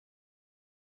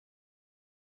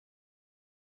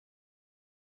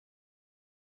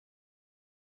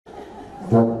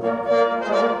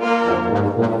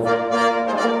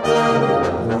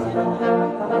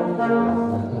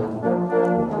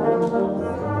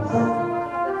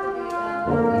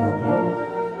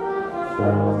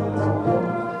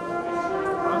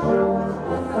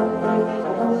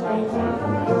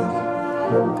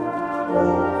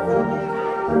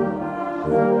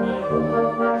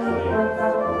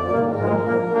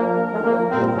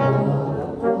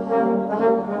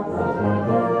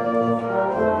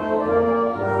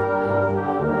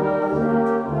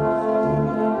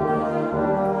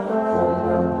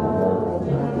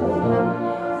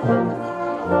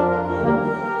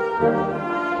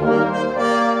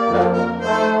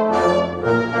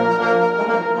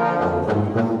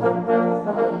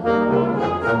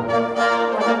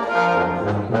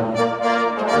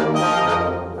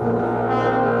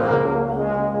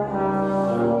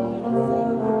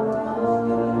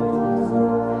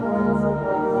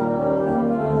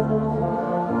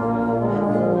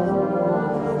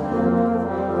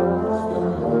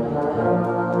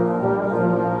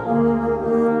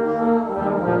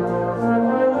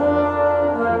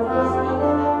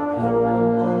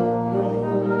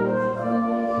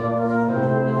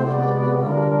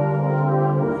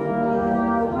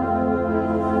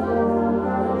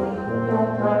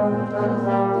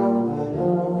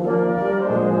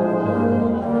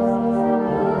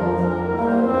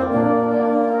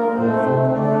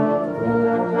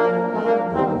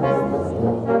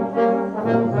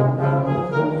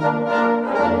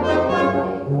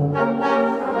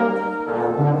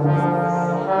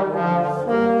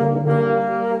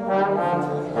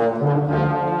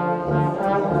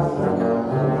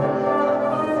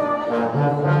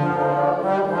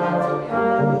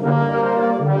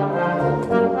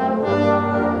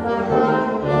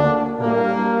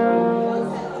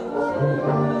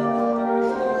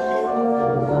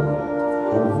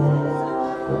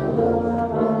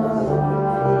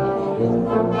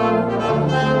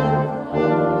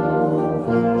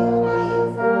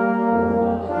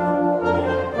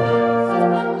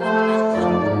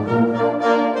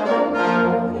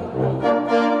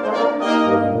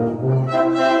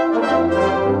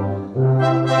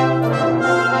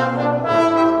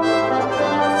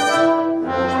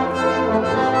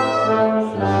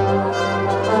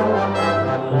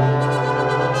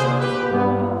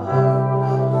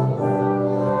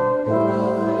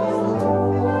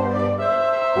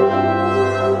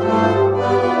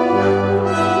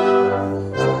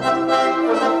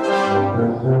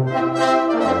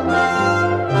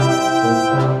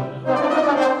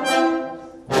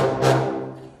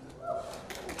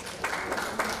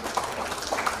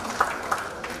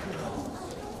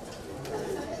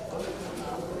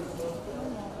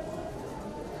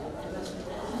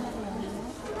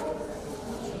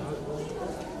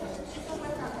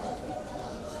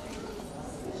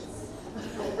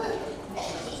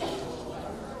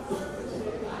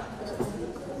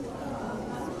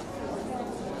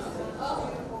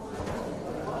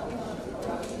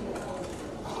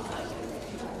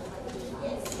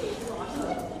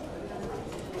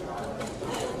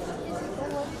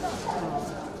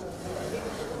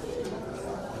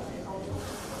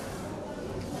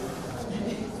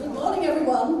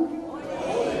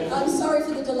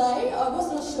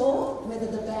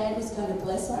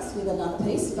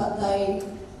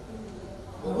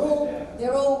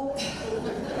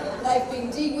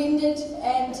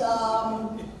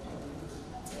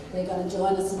They're going to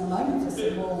join us in a moment for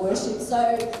some more worship.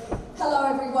 So,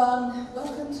 hello everyone.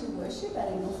 Welcome to worship at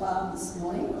Ingle Farm this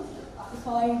morning. If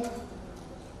I'm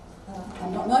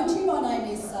not known to you, my name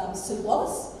is Sue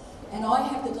Wallace, and I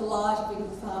have the delight of Ingle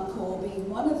Farm Corps being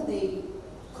one of the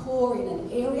corps in an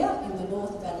area in the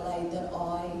north of Adelaide that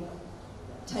I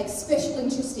take special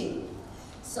interest in.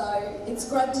 So, it's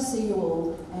great to see you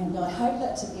all, and I hope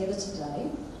that together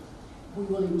today we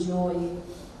will enjoy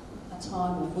a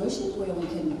time of worship where we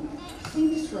can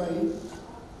think through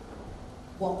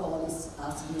what God is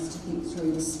asking us to think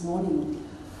through this morning.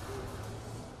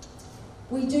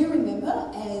 We do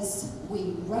remember, as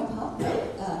we wrap up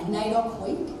NAIDOC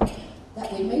Week,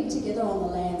 that we meet together on the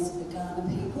lands of the Kaurna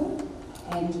people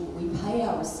and we pay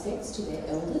our respects to their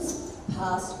elders,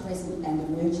 past, present and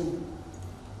emerging.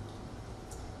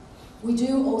 We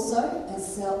do also,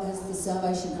 as the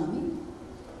Salvation Army,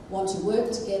 want to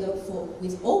work together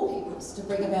with all peoples to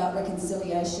bring about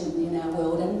reconciliation in our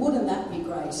world, and wouldn't that be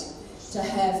great to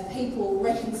have people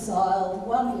reconciled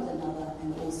one with another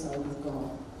and also with God.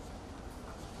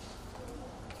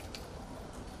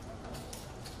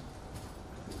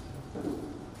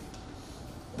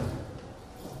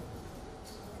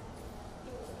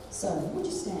 So, would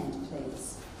you stand,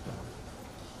 please?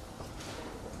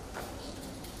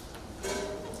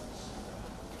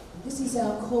 This is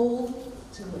our call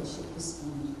to worship this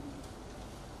morning.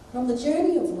 From the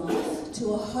journey of life to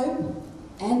a hope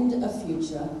and a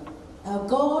future, our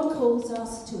God calls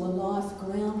us to a life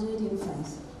grounded in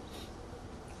faith.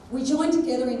 We join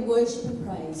together in worship and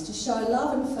praise to show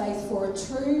love and faith for a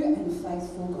true and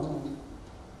faithful God.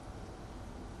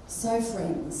 So,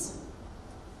 friends,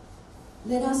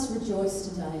 let us rejoice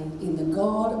today in the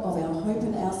God of our hope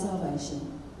and our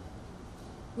salvation.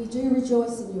 We do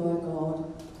rejoice in you, O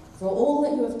God, for all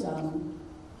that you have done,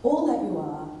 all that you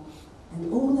are,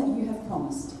 and all that you have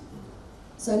promised.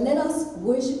 So let us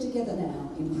worship together now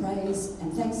in praise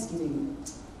and thanksgiving.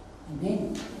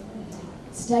 Amen.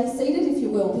 Stay seated if you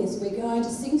will, because we're going to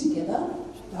sing together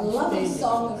a lovely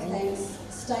song of thanks.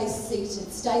 Stay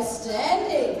seated, stay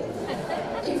standing,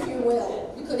 if you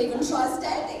will. You could even try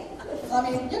standing.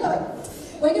 I mean, you know.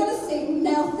 We're going to sing,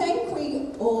 Now Thank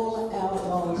We All Our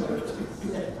God,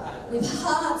 with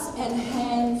hearts and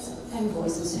hands and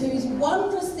voices, whose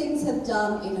wondrous things have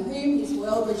done, in whom his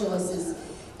world rejoices.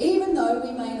 Even though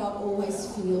we may not always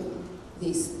feel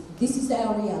this, this is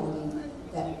our reality,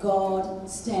 that God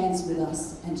stands with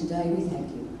us, and today we thank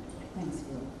you. Thanks,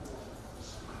 Phil.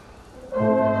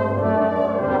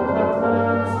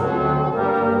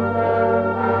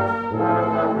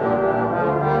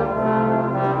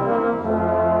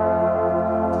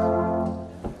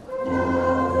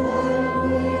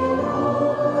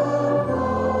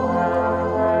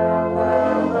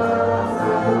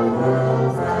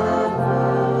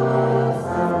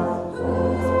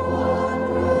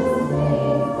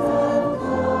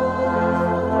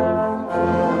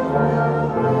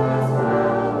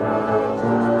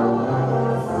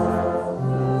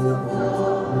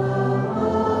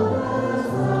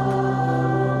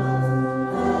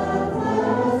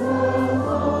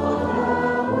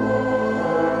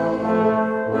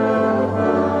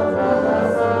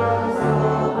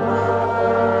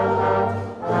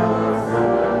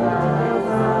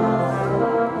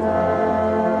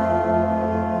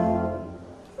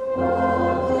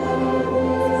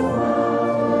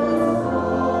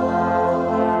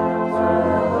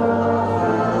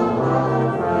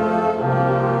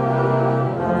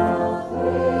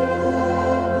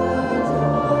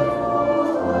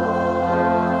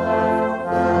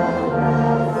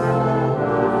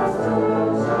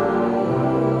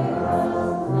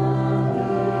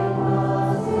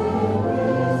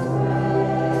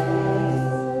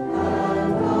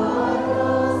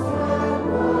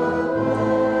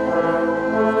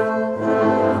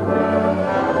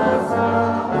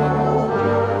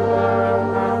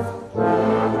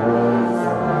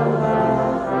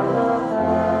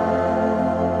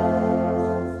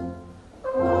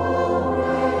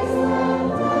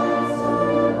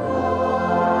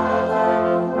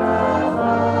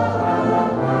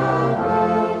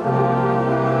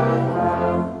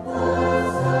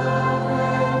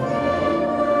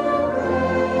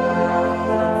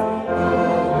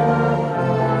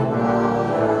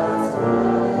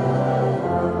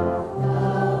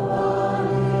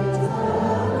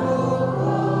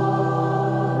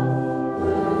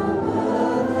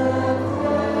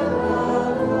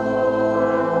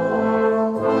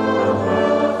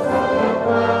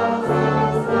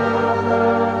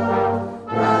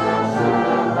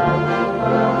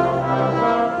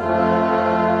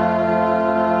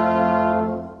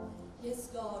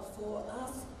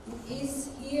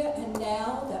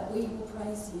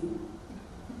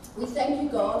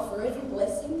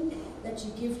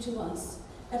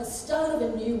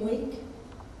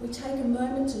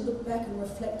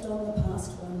 Reflect on the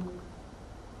past one.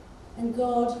 And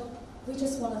God, we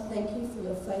just want to thank you for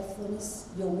your faithfulness,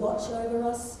 your watch over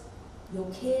us,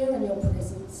 your care and your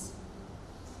presence.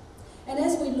 And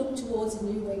as we look towards a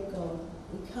new week, God,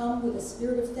 we come with a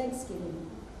spirit of thanksgiving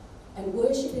and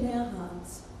worship in our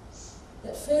hearts,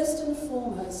 that first and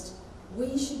foremost,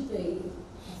 we should be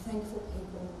a thankful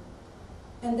people,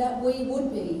 and that we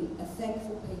would be a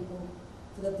thankful people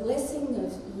for the blessing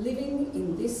of living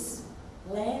in this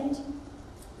land,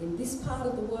 in this part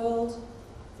of the world,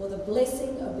 for the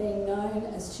blessing of being known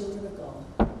as children of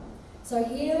God. So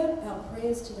hear our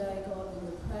prayers today, God, we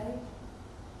would pray.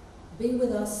 Be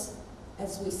with us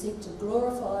as we seek to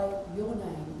glorify your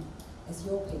name as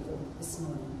your people this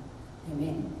morning.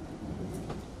 Amen.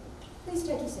 Please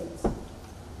take your seats.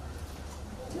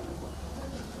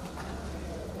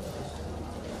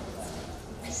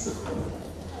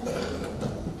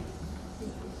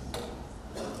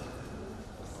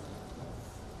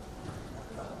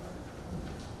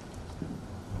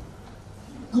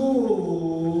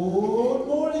 Good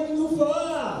morning, Ingle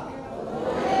Farm.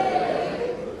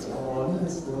 Oh,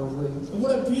 that's lovely. And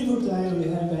what a beautiful day we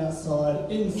have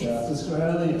outside in South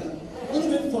Australia. A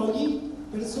little bit foggy,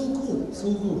 but it's all good. It's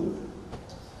all good.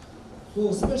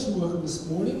 Well, special welcome this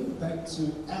morning back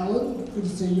to Alan. Good to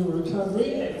see your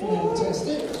recovery.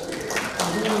 Fantastic.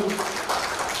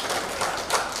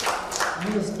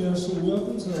 Another special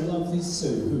welcome to the lovely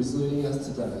Sue, who is leading us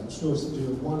today. I'm sure she'll do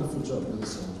a wonderful job with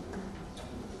this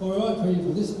one. Alright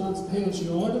people, this month's pantry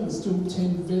item is still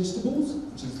 10 vegetables,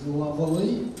 which is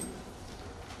lovely.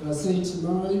 And I see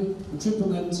tomorrow the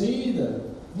Triple MT, the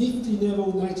nifty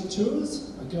Neville Nature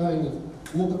Tours, are going to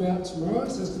walk about tomorrow,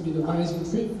 so it's going to be an amazing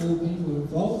trip for all the people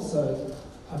involved, so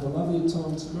have a lovely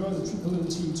time tomorrow, the Triple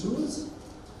MT Tours.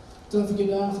 Don't forget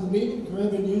after the meeting,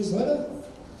 grab a newsletter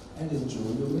and enjoy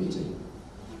your meeting.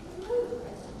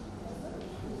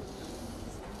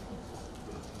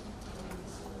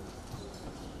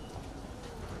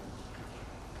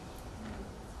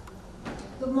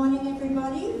 Good morning,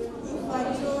 everybody. If I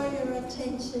draw your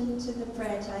attention to the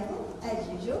prayer table, as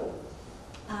usual,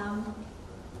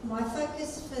 my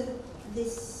focus for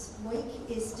this week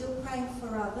is still praying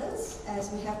for others,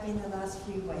 as we have been the last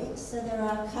few weeks. So there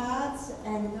are cards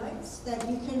and notes that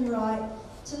you can write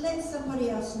to let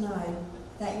somebody else know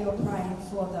that you're praying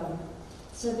for them.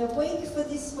 So the week for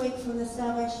this week from the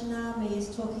Salvation Army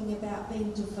is talking about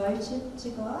being devoted to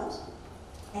God.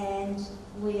 And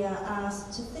we are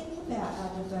asked to think about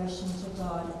our devotion to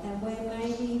God and where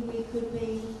maybe we could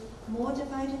be more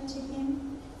devoted to Him.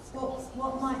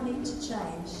 What might need to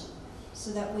change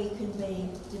so that we can be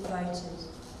devoted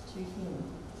to Him.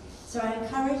 So I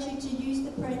encourage you to use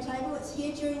the prayer table. It's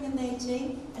here during the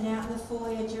meeting and out in the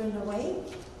foyer during the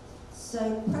week.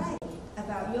 So pray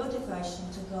about your devotion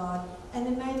to God and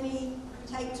then maybe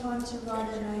take time to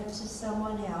write a note to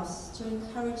someone else to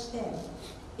encourage them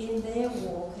in their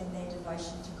walk and their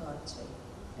devotion to God too.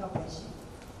 God bless you.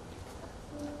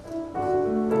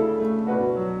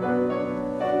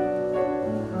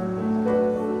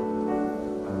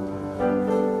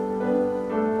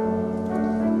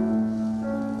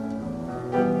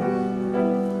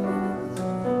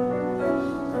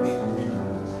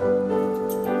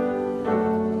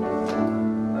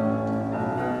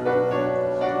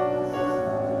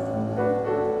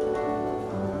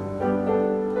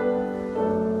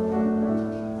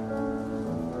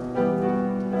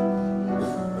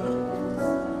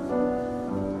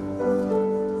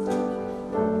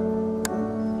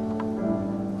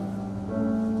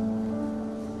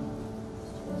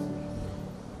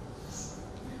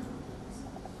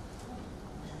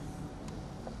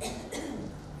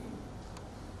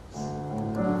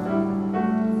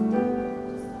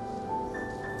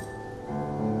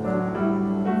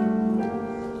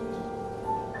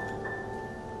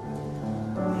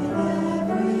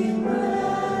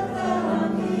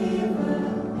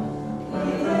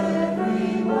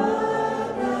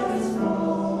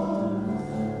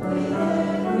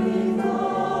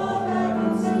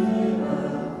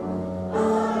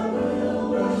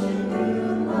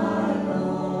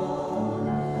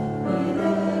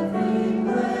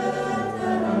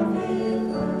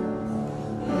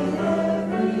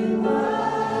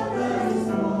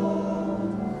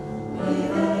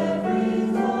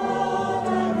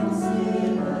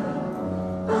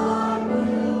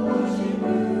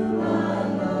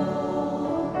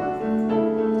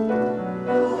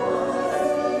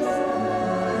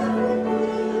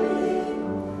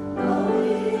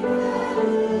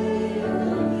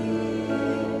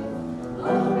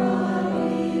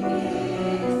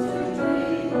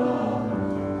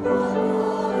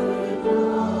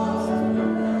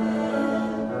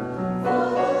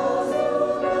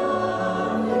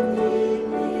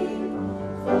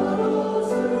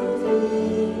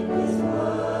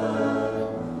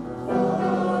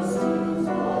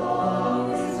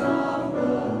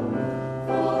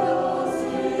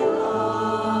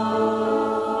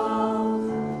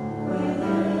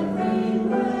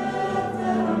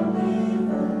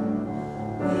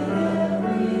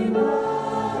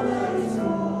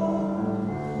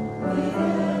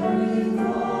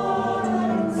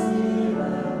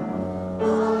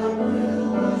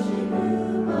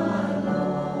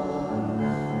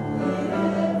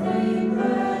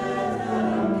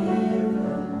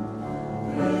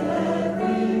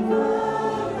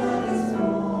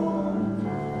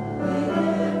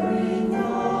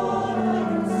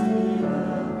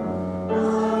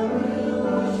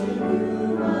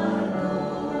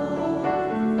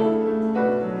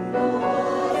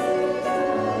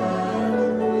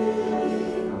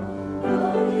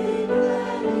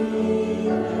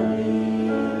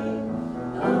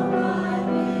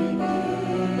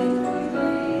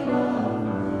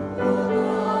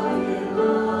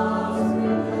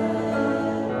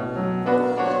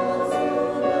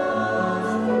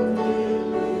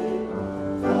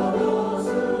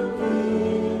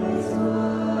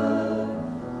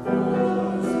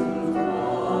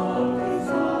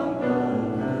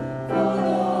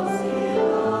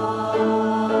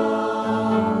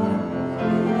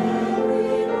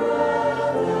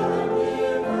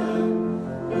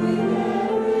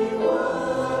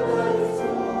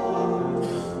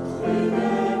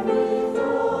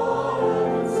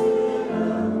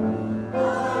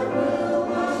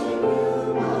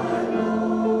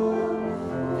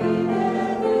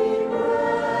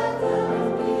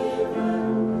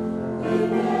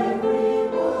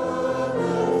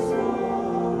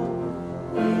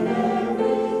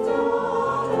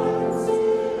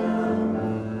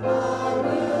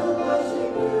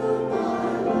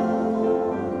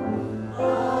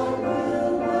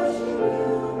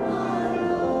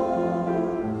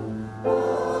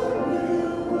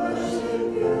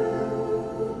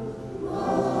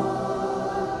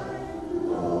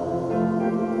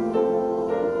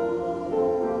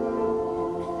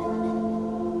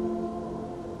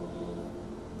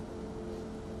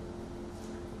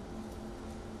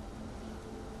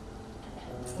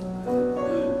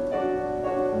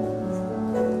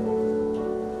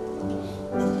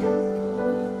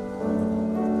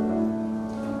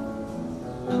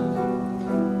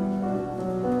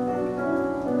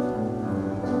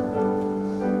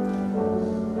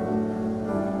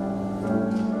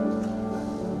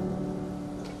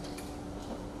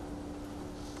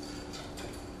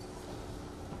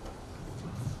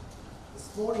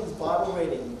 This morning's Bible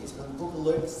reading is from the book of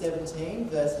Luke 17,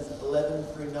 verses 11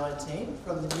 through 19,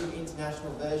 from the New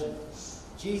International Version.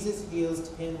 Jesus heals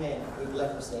 10 men with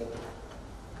leprosy.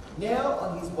 Now,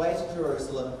 on his way to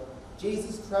Jerusalem,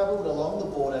 Jesus travelled along the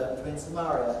border between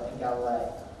Samaria and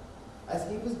Galilee. As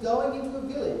he was going into a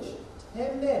village,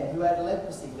 10 men who had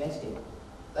leprosy met him.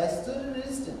 They stood at a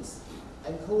distance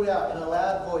and called out in a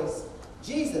loud voice,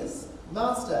 "Jesus,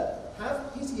 Master,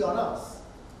 have pity on us."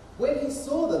 When he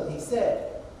saw them, he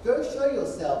said, "Go show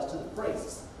yourselves to the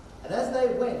priests." And as they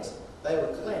went, they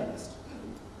were cleansed.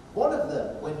 One of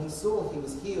them, when he saw he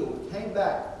was healed, came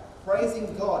back,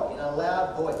 praising God in a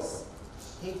loud voice.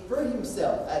 He threw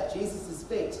himself at Jesus'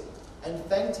 feet and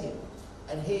thanked him,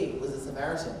 and he was a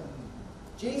Samaritan.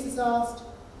 Jesus asked,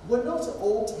 "Were not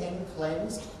all 10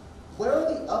 cleansed? Where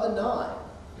are the other 9?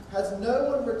 Has no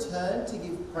one returned to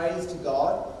give praise to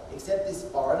God except this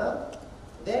foreigner?"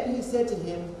 Then he said to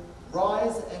him,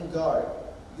 "Rise and go.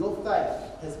 Your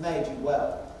faith has made you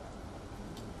well."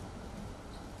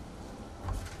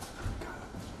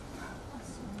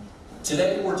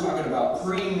 Today we're talking about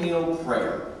pre-meal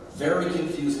prayer. Very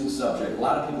confusing subject. A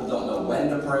lot of people don't know when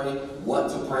to pray, what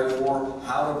to pray for,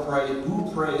 how to pray, who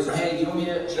prays. Hey, you want me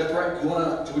to, should I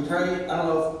pray? Should we pray? I don't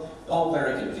know. All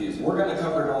very confusing. We're going to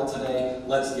cover it all today.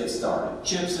 Let's get started.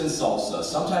 Chips and salsa.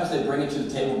 Sometimes they bring it to the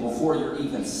table before you're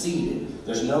even seated.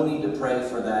 There's no need to pray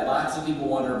for that. Lots of people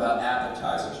wonder about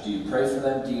appetizers. Do you pray for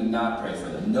them? Do you not pray for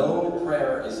them? No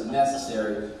prayer is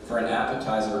necessary for an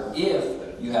appetizer if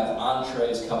you have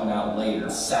entrees coming out later.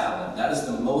 Salad. That is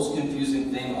the most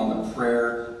confusing thing on the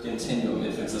prayer continuum.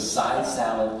 If it's a side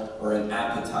salad or an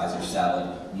appetizer salad,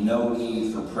 no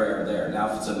need for prayer there. Now,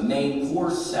 if it's a main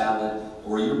course salad,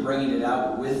 or you're bringing it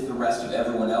out with the rest of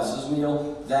everyone else's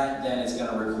meal, that then is going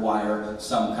to require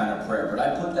some kind of prayer. But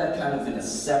I put that kind of in a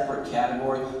separate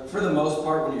category. For the most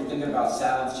part, when you're thinking about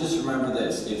salads, just remember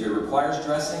this. If it requires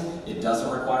dressing, it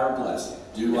doesn't require a blessing.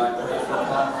 Do I pray for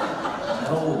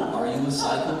coffee? No. Are you a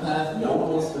psychopath? No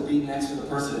one wants to be next to the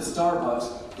person at Starbucks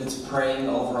that's praying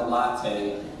over a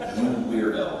latte. You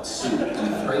weirdo. Soup. Do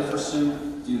you pray for soup?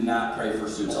 Do not pray for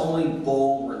soups. Only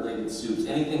bowl-related soups.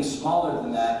 Anything smaller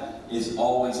than that is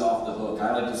always off the hook.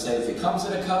 I like to say, if it comes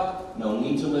in a cup, no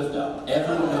need to lift up.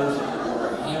 Everyone knows if you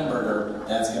order a hamburger,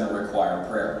 that's going to require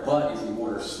prayer. But if you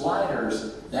order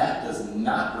sliders, that does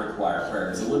not require prayer.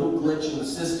 There's a little glitch in the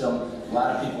system a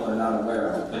lot of people are not aware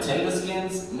of. Potato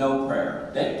skins, no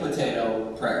prayer. Baked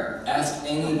potato, prayer. Ask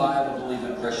any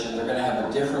Bible-believing Christian, they're going to have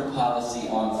a different policy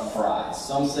on fries.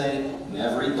 Some say,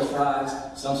 never eat the fries.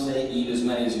 Some say, eat as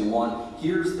many as you want.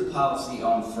 Here's the policy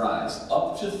on fries.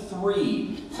 Up to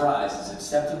 3 fries is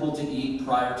acceptable to eat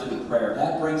prior to the prayer.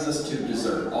 That brings us to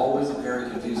dessert. Always a very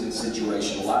confusing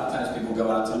situation. A lot of times people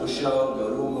go out to a show,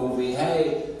 go to a movie.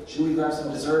 Hey, should we grab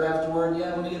some dessert afterward? Yeah,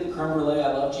 let me get the creme brulee.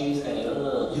 I love cheesecake.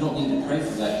 You don't need to pray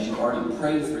for that because you've already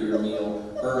prayed for your meal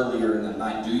earlier in the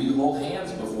night. Do you hold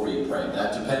hands before you pray?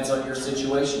 That depends on your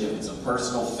situation. If it's a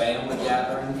personal family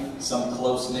gathering, some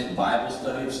close-knit Bible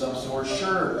study of some sort,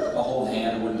 sure, a hold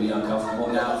hand wouldn't be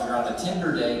uncomfortable. Now, if you're on a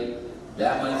Tinder date,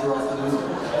 that might throw off the mood.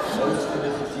 Most of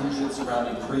the confusion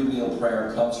surrounding pre-meal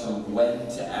prayer comes from when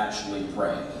to actually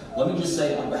pray. Let me just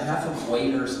say, on behalf of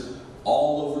waiters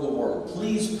all over the world,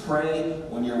 please pray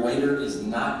when your waiter is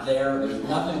not there. There's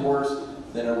nothing worse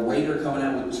than a waiter coming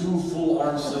out with 2 full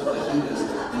arms of fajitas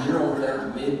and you're over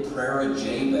there mid-prayer at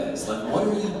Jabez. Like, what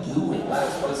are you doing?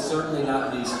 Last but certainly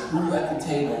not least, who at the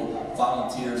table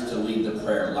volunteers to lead the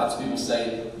prayer? Lots of people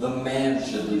say the man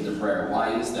should lead the prayer.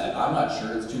 Why is that? I'm not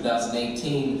sure. It's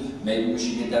 2018. Maybe we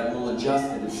should get that rule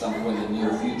adjusted at some point in the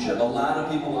near future. A lot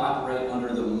of people operate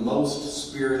under the most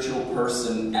spiritual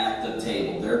person at the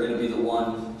table. They're going to be the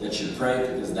one that should pray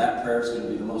because that prayer is going to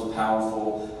be the most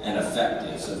powerful and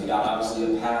effective. So if you got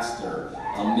obviously a pastor,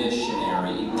 a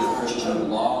missionary, even a Christian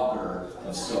blogger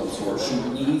of some sort,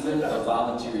 shoot, even a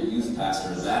volunteer youth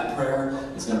pastor, that prayer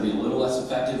is going to be a little less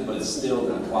effective, but it's still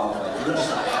going to qualify. If you're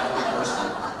just an average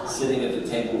person sitting at the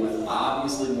table with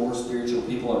obviously more spiritual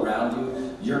people around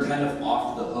you, you're kind of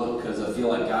off the hook because I feel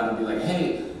like God would be like,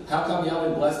 hey, how come y'all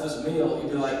didn't bless this meal?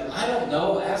 You'd be like, I don't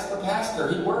know, ask the pastor,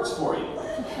 he works for you.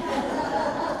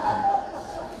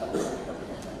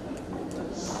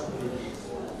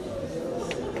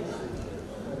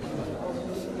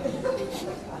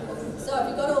 So have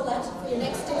you got all that for your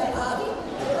next dinner party?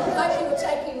 Hope you were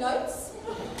taking notes.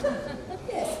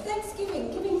 Yes,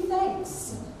 Thanksgiving, giving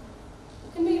thanks,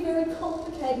 can be a very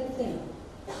complicated thing,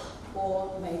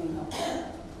 or maybe not.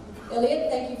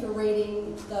 Elliot, thank you for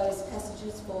reading those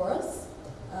passages for us,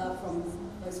 from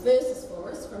those verses for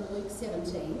us from Luke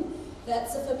 17.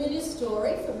 That's a familiar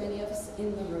story for many of us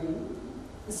in the room.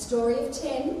 The story of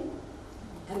 10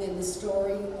 and then the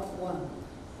story of one.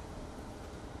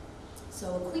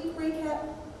 So a quick recap: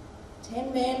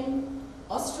 10 men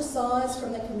ostracised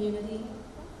from the community.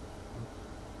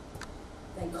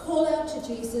 They call out to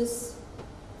Jesus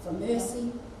for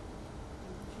mercy.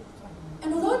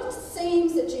 And although it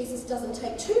seems that Jesus doesn't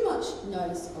take too much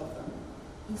notice of them,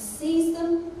 he sees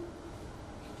them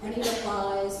and he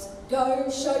replies, "Go,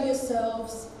 show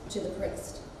yourselves to the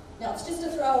priest." Now, it's just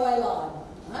a throwaway line,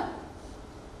 right?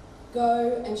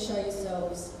 Go and show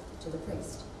yourselves to the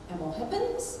priest. And what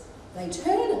happens? They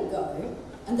turn and go,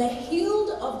 and they're healed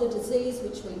of the disease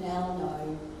which we now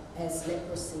know as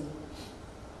leprosy.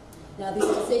 Now, this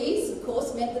disease, of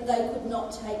course, meant that they could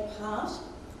not take part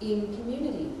in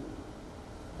community.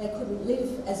 They couldn't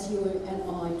live as you and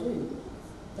I do.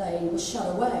 They were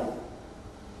shut away,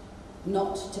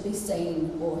 not to be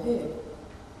seen or heard.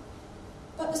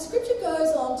 But the scripture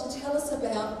goes on to tell us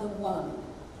about the one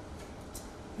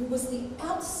who was the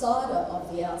outsider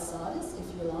of the outsiders,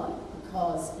 if you like,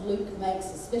 because Luke makes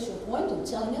a special point of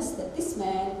telling us that this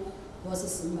man was a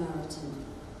Samaritan.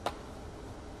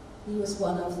 He was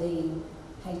one of the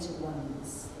hated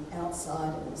ones, the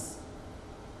outsiders.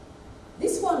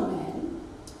 This one man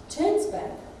turns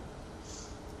back,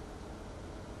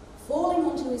 falling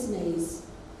onto his knees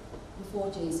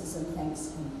before Jesus and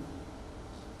thanks him.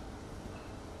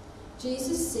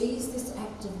 Jesus sees this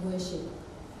act of worship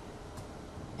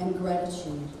and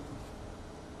gratitude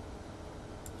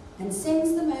and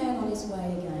sends the man on his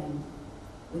way again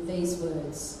with these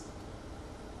words: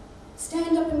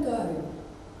 "Stand up and go.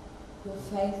 Your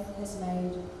faith has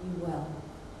made you well."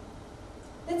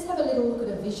 Let's have a little look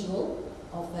at a visual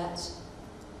of that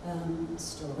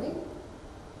story.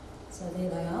 So there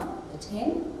they are, the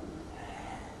 10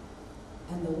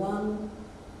 and the one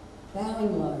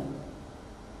bowing low.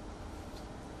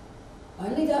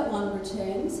 Only that one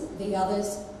returns, the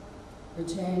others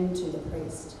return to the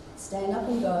priest. "Stand up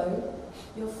and go,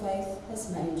 your faith has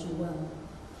made you well."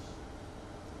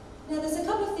 Now, there's a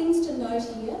couple of things to note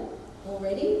here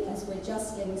already as we're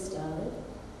just getting started,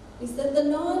 is that the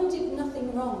 9 did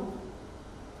nothing wrong.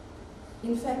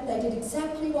 In fact, they did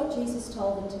exactly what Jesus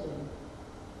told them to do.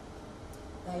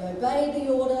 They obeyed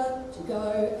the order to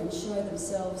go and show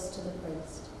themselves to the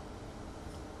priest.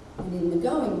 And in the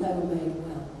going, they were made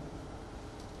well.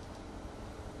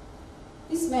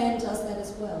 This man does that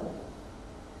as well.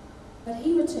 But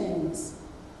he returns,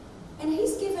 and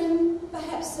he's given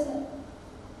perhaps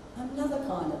another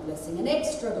kind of blessing, an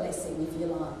extra blessing, if you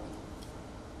like.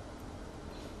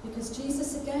 Because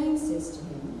Jesus again says to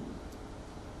him,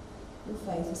 "Your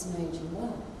faith has made you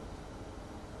well."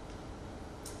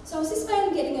 So is this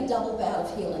man getting a double bout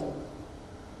of healing?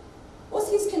 Was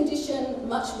his condition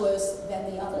much worse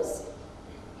than the others?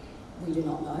 We do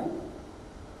not know.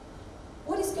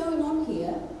 What is going on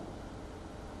here?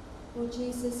 Well,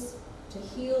 Jesus, to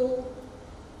heal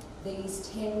these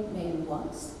 10 men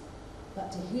once,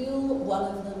 but to heal one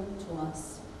of them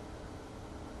twice.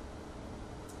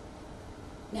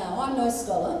 Now, I'm no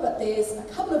scholar, but there's a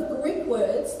couple of Greek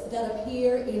words that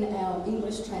appear in our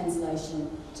English translation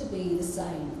to be the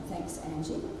same. Thanks,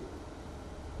 Angie.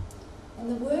 And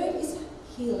the word is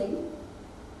healing,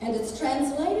 and it's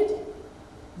translated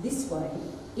this way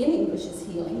in English as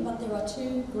healing, but there are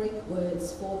 2 Greek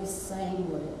words for this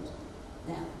same word.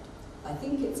 Now, I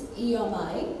think it's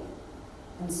iome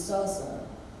and sozo.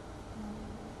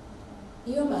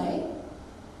 Iome,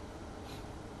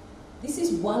 this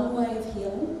is one way of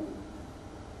healing,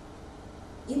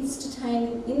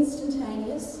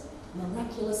 instantaneous,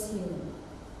 miraculous healing.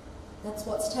 That's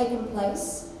what's taken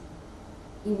place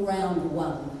in round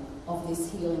 1 of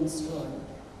this healing story.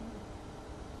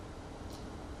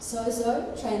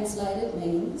 Sozo, translated,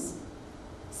 means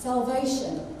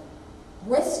salvation,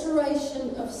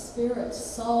 restoration of spirit,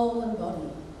 soul and body.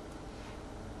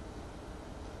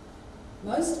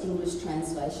 Most English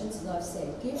translations, as I've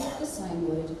said, give the same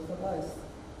word for both,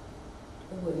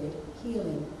 the word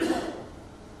healing.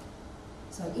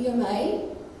 So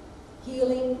iome,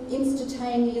 healing,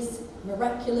 instantaneous,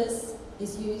 miraculous,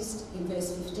 is used in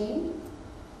verse 15.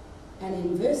 And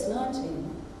in verse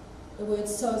 19, the word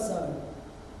sozo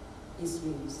is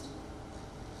used.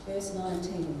 Verse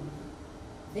 19,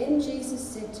 "Then Jesus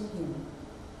said to him,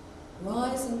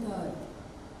 'Rise and go,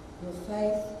 your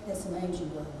faith has made you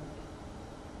well.'"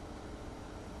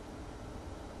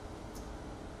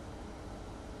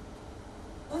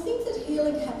 I think that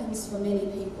healing happens for many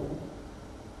people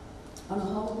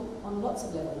on lots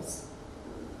of levels.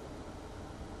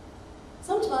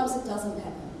 Sometimes it doesn't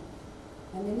happen,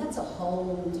 and then that's a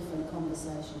whole different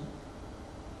conversation.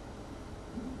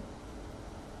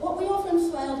 What we often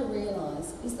fail to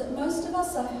realise is that most of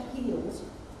us are healed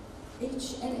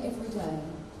each and every day.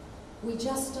 We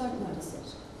just don't notice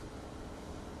it.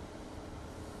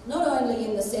 Not only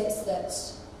in the sense that,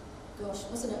 gosh,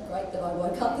 wasn't it great that I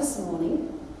woke up this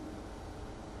morning,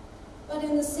 but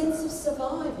in the sense of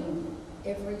surviving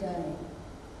every day.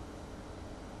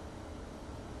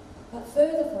 But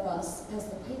further for us, as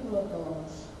the people of God,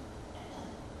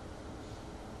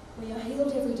 we are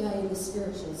healed every day in the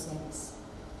spiritual sense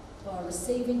by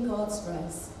receiving God's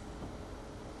grace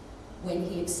when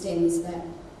He extends that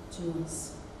to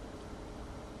us.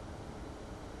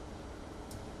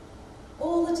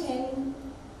 All the 10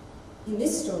 in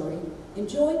this story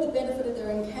enjoyed the benefit of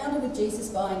their encounter with Jesus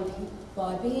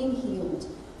by being healed,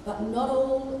 but not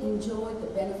all enjoyed the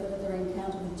benefit of their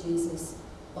encounter with Jesus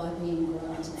by being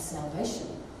granted salvation.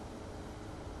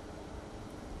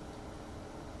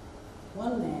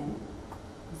 One man,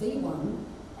 the one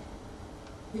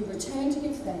who returned to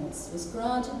give thanks, was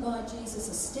granted by Jesus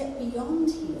a step beyond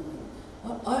healing.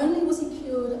 Not only was he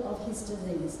cured of his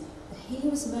disease, but he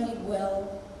was made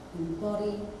well in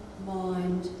body,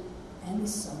 mind, and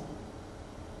soul.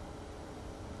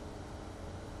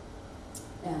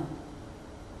 Now,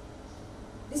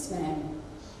 this man,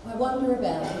 I wonder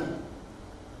about him.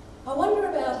 I wonder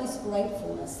about his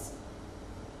gratefulness,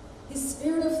 his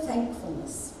spirit of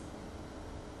thankfulness.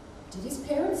 Did his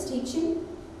parents teach him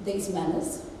these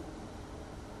manners?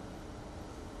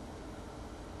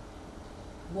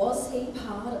 Was he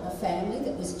part of a family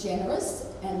that was generous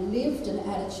and lived an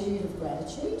attitude of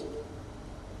gratitude?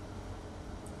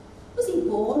 Was he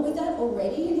born with that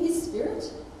already in his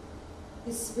spirit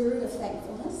of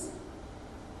thankfulness?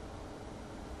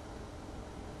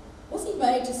 Was he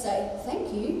made to say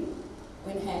thank you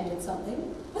when handed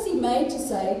something? Was he made to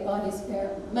say by his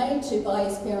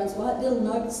parents write little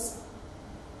notes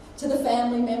to the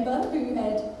family member who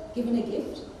had given a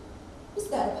gift? Was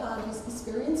that a part of his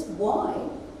experience? Why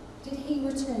did he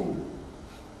return?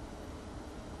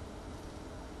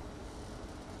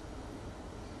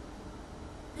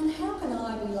 And how can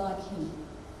I be like him?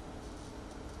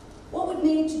 What would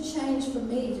need to change for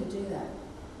me to do that?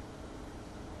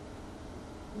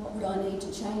 What would I need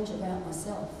to change about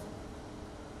myself?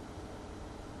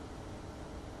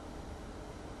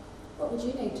 What would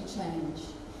you need to change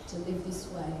to live this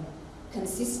way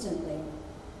consistently?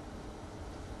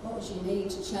 What would you need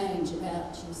to change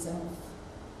about yourself?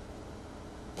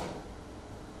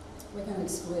 We're going to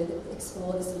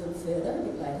explore this a little further a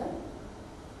bit later.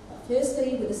 But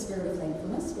firstly, with a spirit of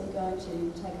thankfulness, we're going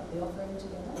to take up the offering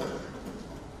together.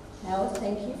 Howard,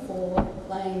 thank you for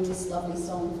playing this lovely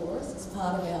song for us as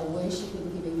part of our worship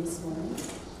and giving this morning.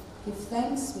 Give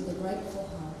thanks with a grateful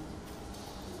heart.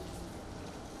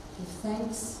 Give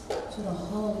thanks to the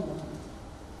Holy One.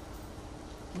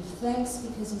 Give thanks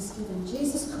because He's given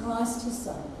Jesus Christ His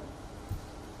Son.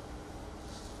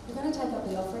 We're going to take up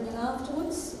the offering, and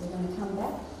afterwards we're going to come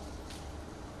back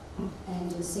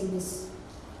and sing this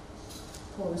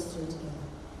chorus through together.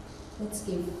 Let's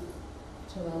give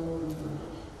to our Lord and God.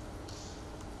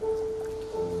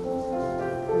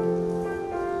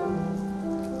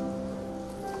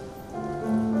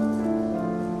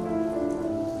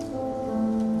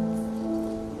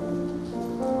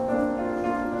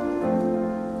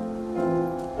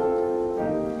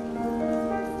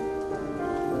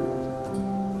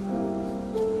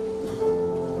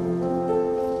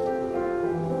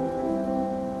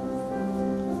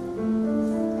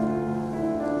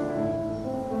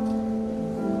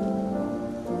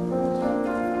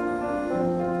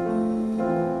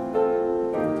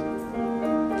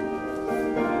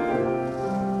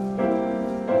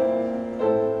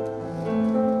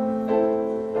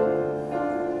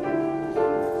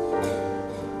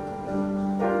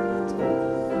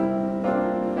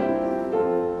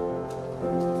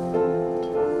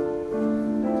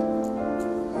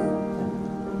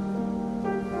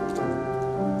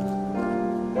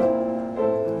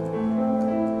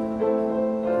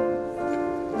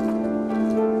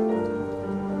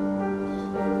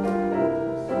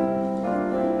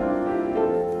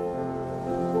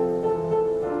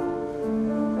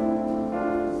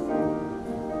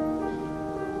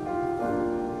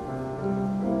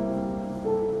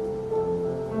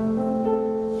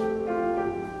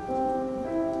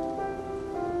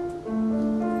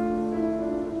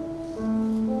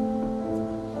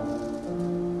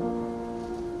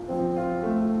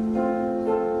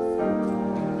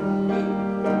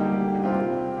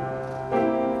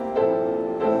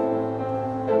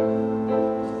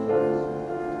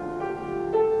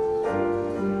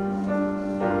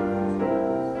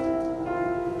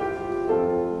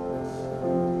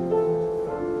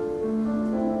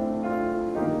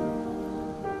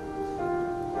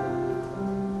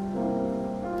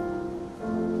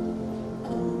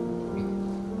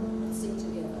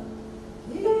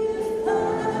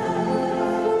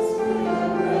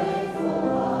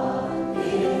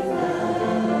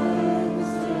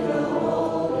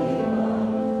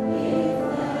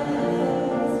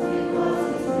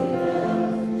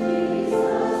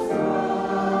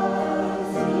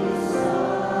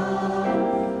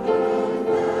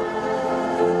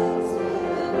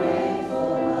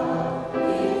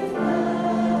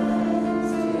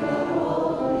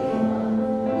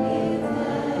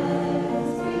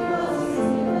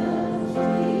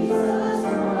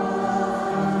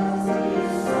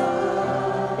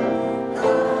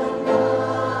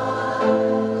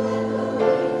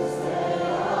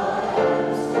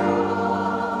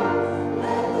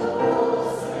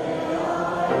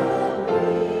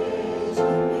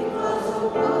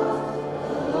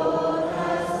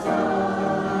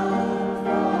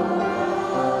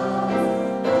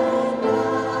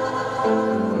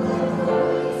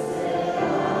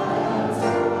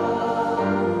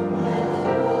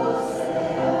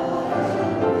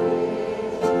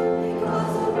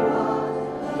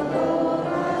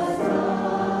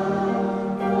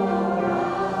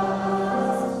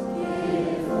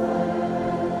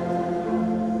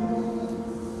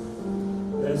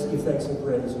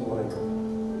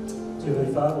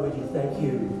 Heavenly Father, we do thank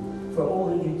you for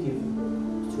all that you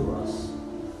give to us.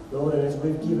 Lord, and as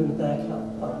we've given back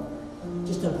up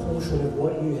just a portion of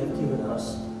what you have given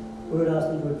us, we would ask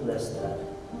that you would bless that.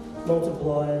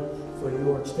 Multiply it for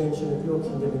your extension of your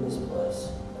kingdom in this place.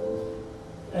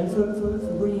 And for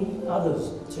bringing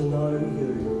others to know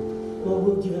you. Lord,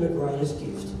 we're given a greatest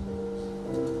gift.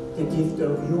 The gift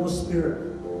of your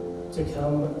Spirit to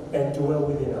come and dwell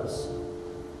within us.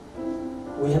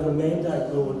 We have a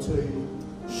mandate, Lord, to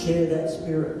share that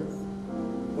Spirit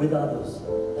with others.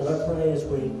 And I pray as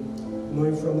we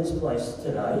move from this place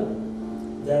today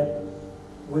that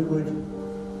we would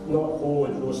not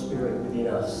hoard your Spirit within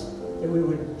us, that we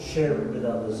would share it with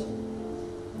others.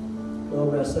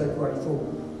 Lord, we are so grateful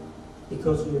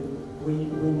because we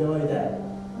know that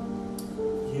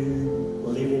you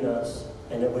live in us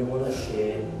and that we want to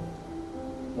share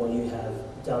what you have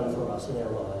done for us in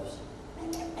our lives.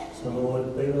 So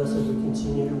Lord, be with us as we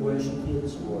continue to worship you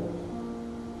this morning.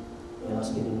 We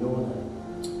ask it in your name.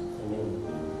 Amen.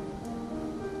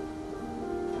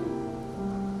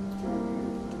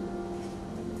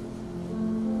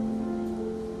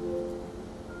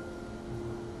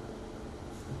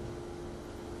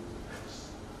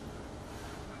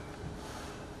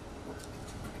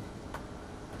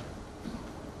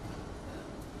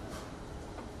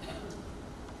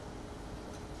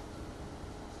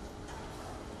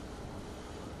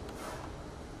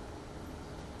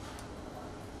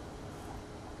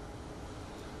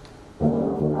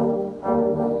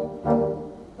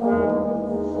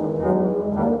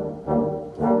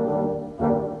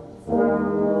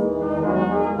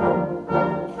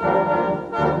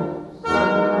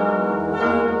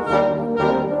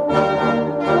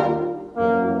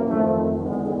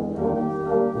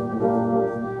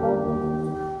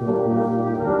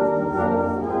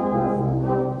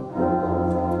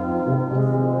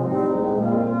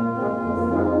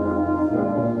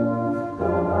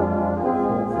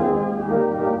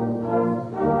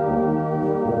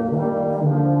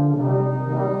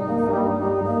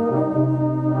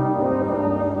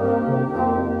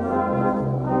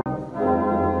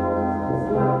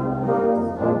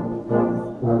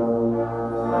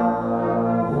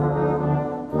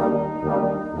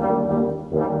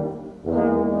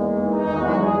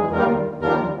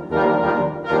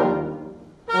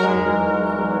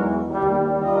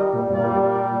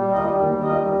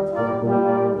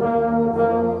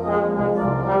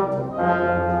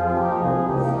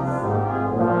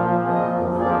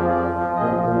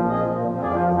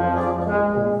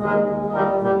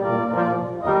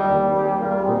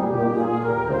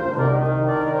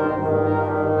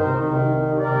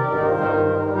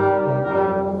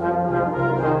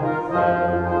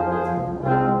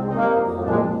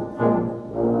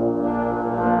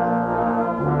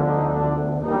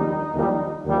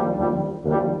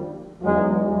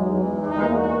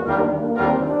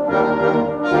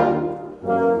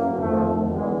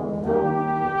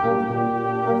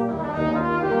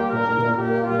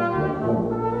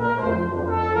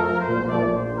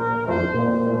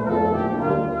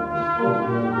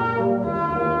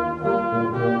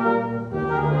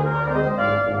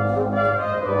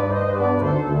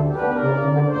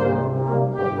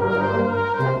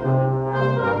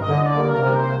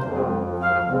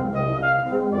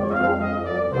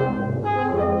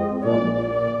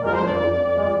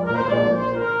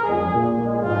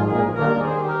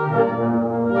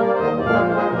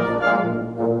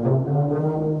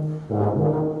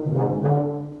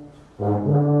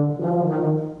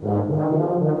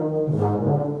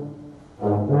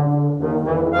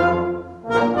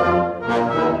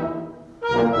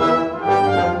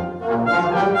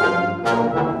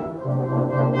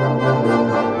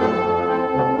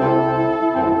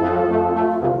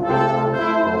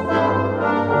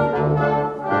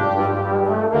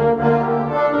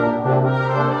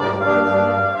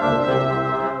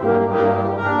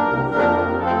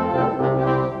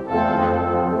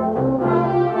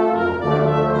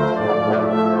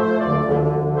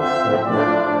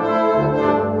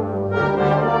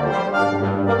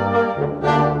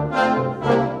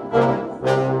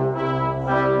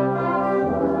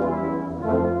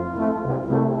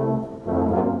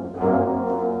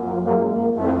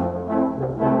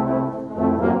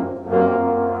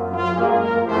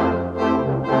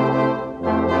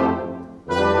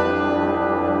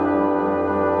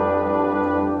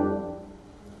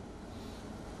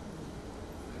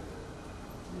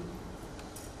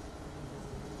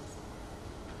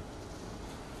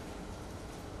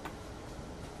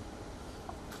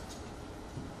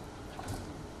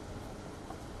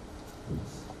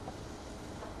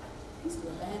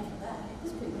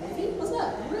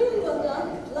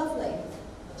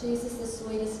 Jesus the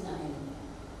sweetest name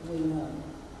we know.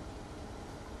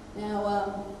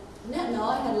 Now, Nat and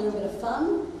I had a little bit of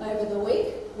fun over the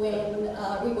week when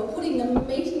we were putting the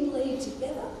meeting lead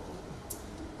together,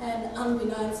 and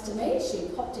unbeknownst to me, she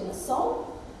popped in a song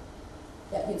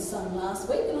that we'd sung last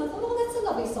week, and I thought, oh, that's a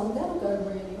lovely song, that'll go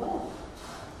really well.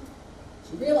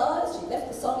 She realised, she left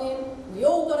the song in, we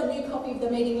all got a new copy of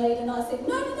the meeting lead, and I said,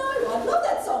 no, I love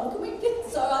that song, can we get...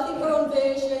 So I think we're on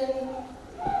version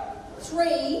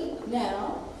 3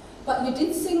 now, but you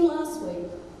did sing last week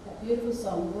that beautiful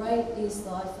song, Great is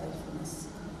Thy Faithfulness,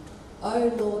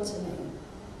 O Lord to me.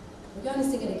 We're going to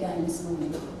sing it again this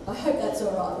morning. I hope that's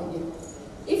all right with you.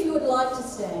 If you would like to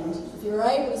stand, if you're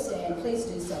able to stand, please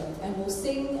do so, and we'll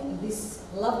sing this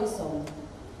lovely song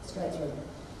straight through.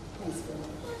 Thanks, Phil.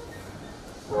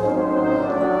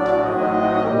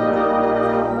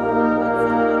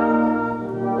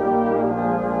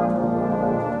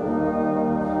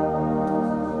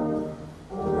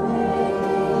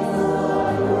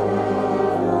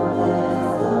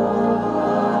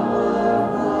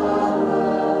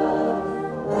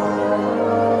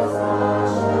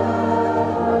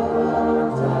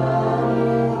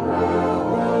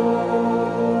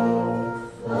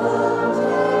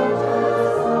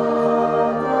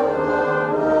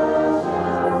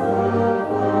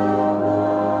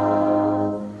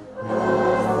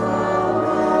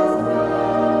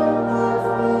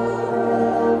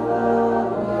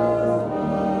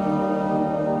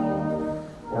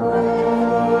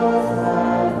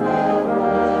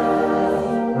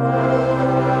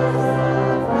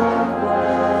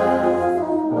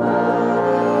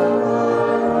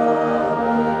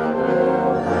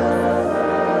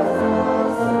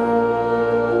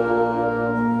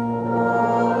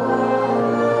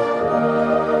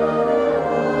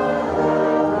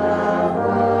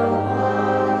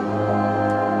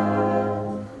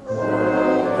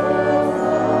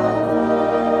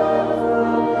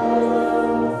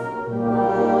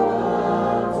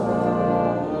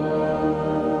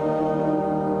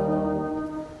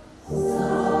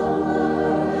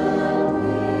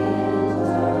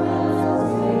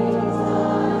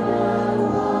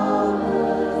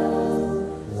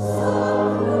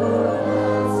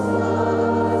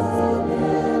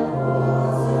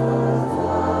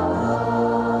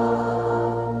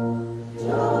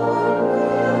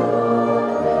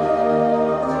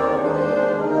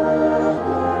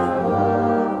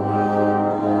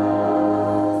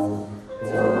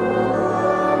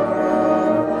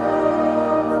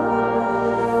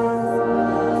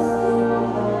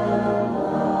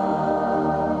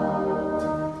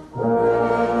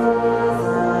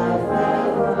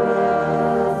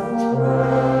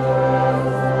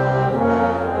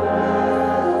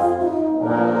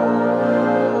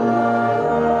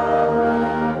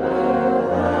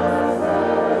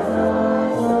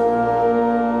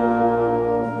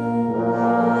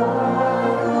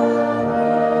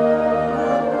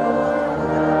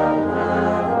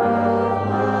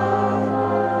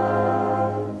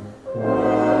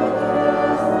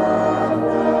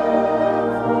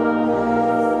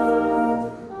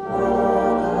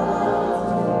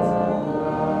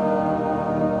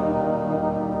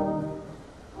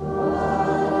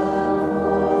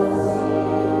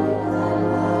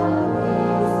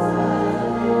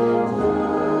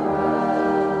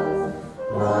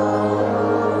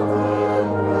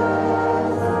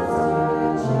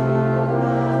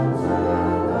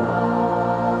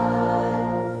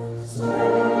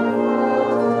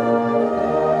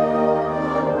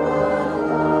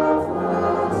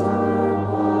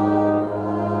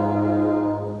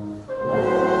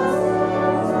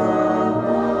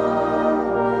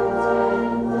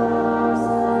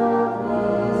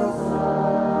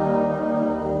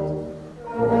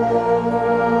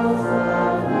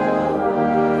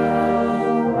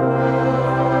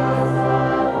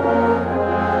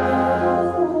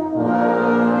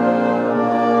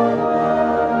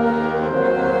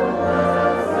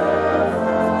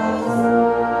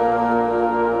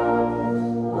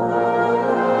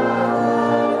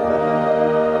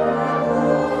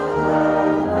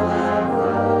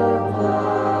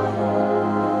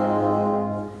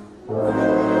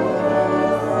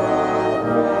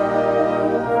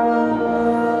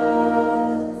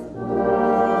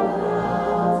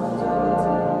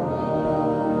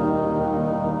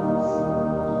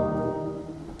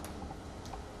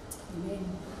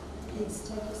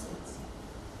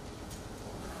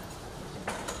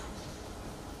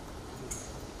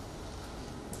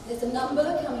 There's a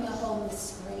number coming up on the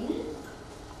screen.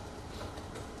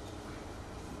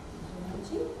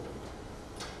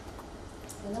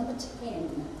 The number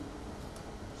 10.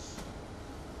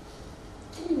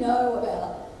 Do you know know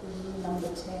about the number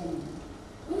 10?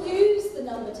 We use the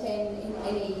number 10 in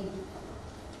any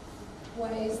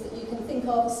ways that you can think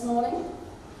of this morning.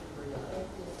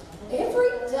 Every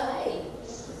day.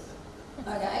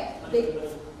 Okay, big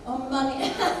on money.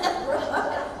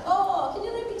 Right. Oh, can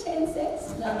you lend me 10 cents?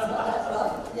 No, it's not that,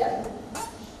 right? Yep.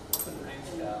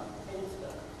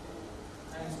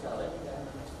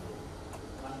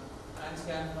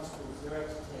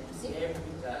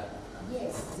 Every day.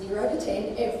 Yes, 0 to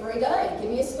 10 every day. Give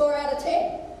me a score out of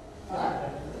 10. Right?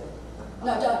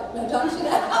 No, don't do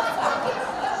that.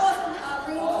 That wasn't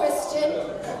a real question.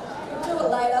 We'll do it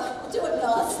later. We'll do it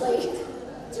nicely.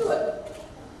 Do it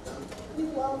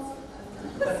with love.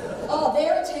 Oh,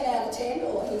 they're a 10 out of 10,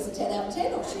 or he's a 10 out of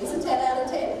 10, or she's a 10 out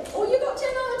of 10, or you got 10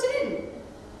 out of 10.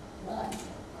 Right.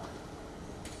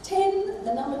 10,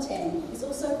 the number 10, is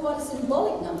also quite a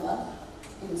symbolic number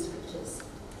in the scriptures.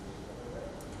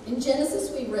 In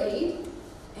Genesis we read,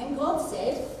 and God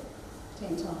said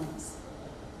 10 times.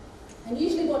 And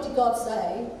usually what did God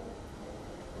say?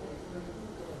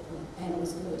 And it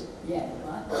was good. Yeah,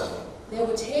 right? There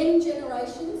were 10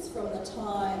 generations from the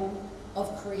time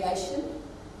of creation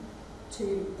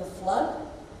to the flood,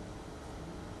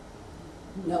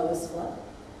 Noah's flood.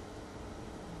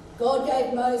 God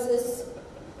gave Moses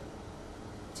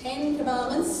 10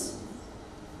 commandments,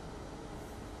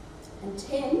 and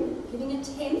 10, giving a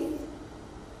tenth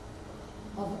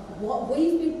of what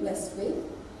we've been blessed with,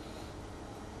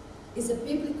 is a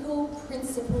biblical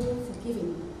principle for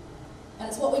giving. And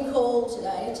it's what we call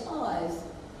today a tithe.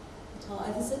 A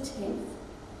tithe is a tenth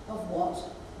of what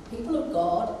the people of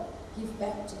God give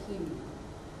back to Him.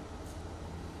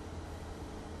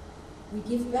 We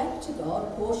give back to God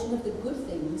a portion of the good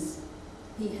things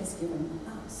He has given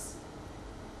us.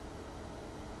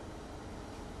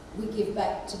 We give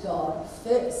back to God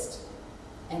first,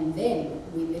 and then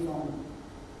we live on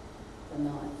the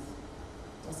ninth.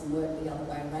 Doesn't work the other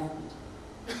way around.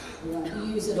 We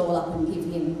don't use it all up and give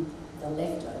Him the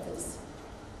leftovers.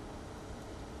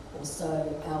 Or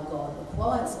so our God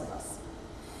requires of us.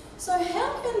 So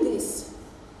how can this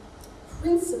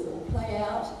principle play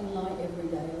out in my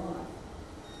everyday life?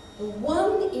 The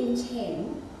 1 in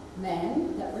 10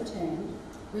 man that returned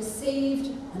received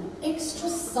an extra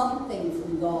something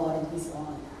from God in his life.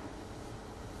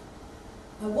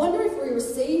 I wonder if we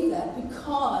received that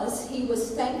because he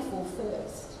was thankful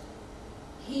first.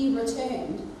 He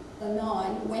returned, the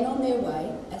 9 went on their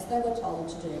way as they were told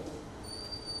to do.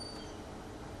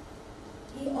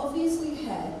 He obviously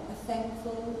had a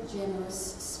thankful,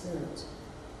 generous spirit,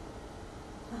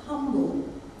 a humble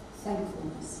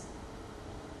thankfulness.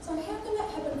 So how can that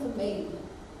happen for me?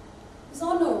 Because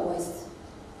I'm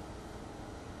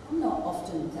not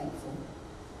often thankful.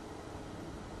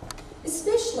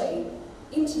 Especially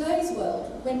in today's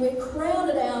world, when we're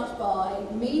crowded out by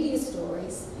media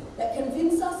stories that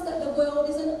convince us that the world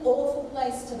is an awful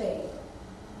place to be.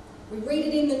 We read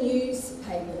it in the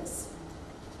newspapers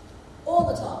all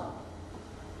the time.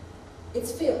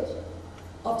 It's filled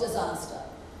of disaster.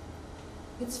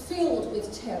 It's filled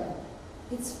with terror.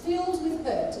 It's filled with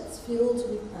hurt. It's filled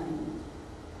with pain.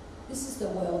 This is the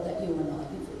world that you and I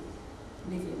live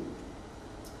in.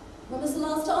 When was the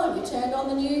last time you turned on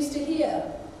the news to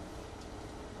hear?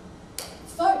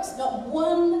 Folks, not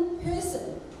one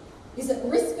person is at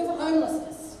risk of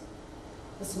homelessness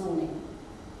this morning.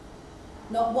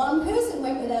 Not one person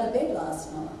went without a bed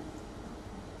last night.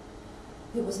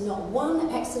 There was not one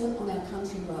accident on our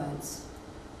country roads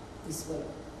this week.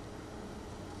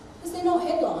 Because they're not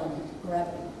headline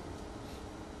grabbing.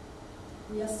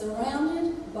 We are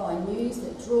surrounded by news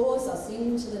that draws us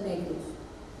into the negative.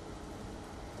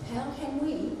 How can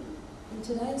we, in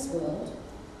today's world,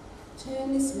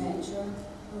 turn this mantra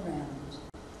around?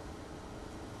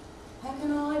 How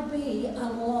can I be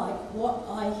unlike what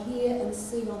I hear and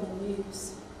see on the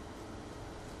news?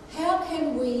 How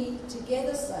can we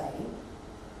together say,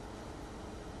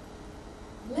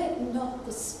 let not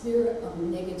the spirit of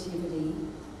negativity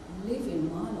live in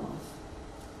my life?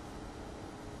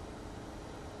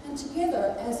 And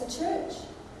together as a church,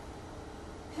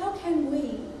 how can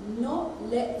we not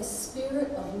let the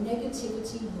spirit of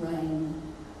negativity reign?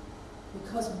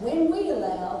 Because when we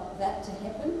allow that to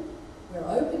happen, we're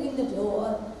opening the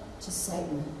door to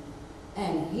Satan,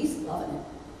 and he's loving it.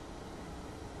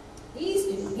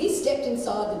 He's stepped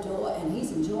inside the door and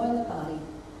he's enjoying the party.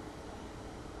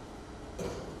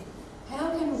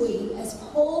 How can we, as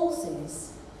Paul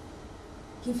says,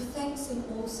 give thanks in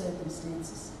all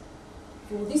circumstances?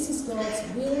 For this is God's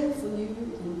will for you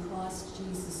in Christ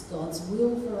Jesus. God's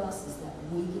will for us is that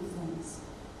we give thanks.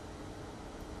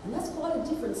 And that's quite a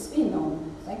different spin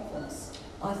on thankfulness,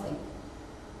 I think.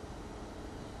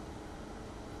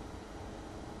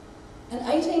 An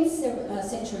 18th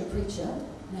century preacher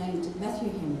named Matthew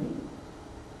Henry,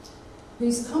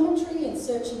 whose commentary and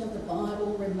searching of the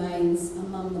Bible remains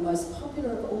among the most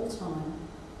popular of all time,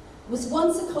 was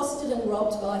once accosted and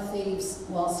robbed by thieves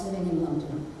whilst living in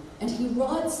London. And he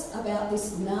writes about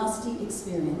this nasty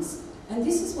experience, and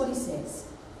this is what he says.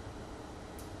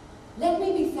 "Let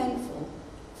me be thankful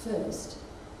first,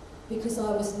 because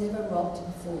I was never robbed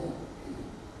before.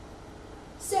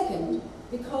 Second,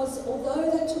 because although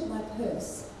they took my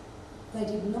purse, they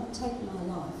did not take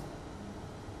my life.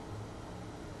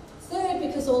 Third,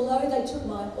 because although they took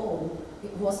my all,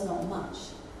 it was not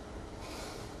much.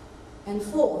 And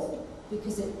fourth,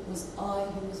 because it was I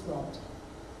who was robbed,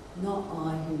 not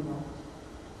I who robbed."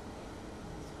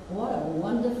 What a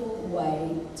wonderful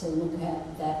way to look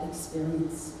at that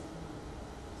experience.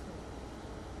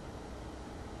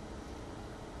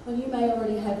 Well, you may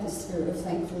already have the spirit of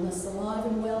thankfulness alive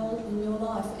and well in your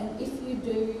life, and if you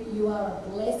do, you are a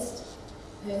blessed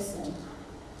person.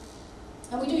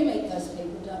 And we do meet those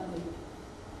people, don't we?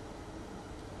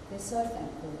 They're so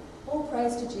thankful. All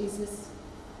praise to Jesus,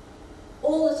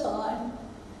 all the time.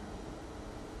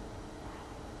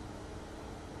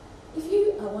 If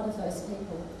you are one of those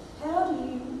people, how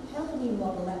can you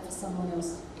model that for someone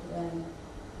else today?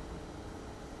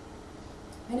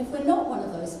 And if we're not one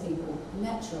of those people,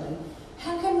 naturally,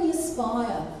 how can we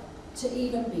aspire to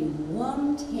even be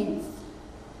 1/10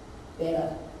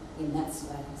 better in that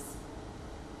space?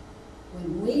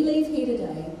 When we leave here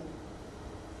today,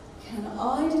 can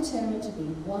I determine to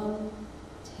be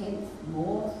 1/10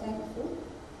 more thankful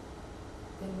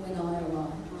than when I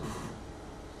arrived?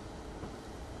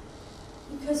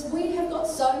 Because we have got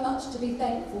so much to be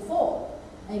thankful for.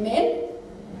 Amen?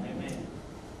 Amen.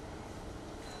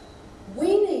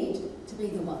 We need to be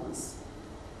the ones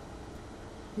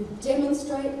who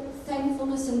demonstrate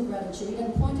thankfulness and gratitude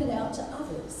and point it out to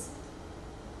others.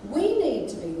 We need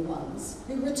to be the ones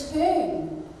who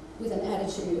return with an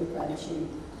attitude of gratitude.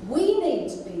 We need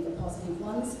to be the positive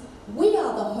ones. We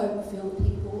are the hope-filled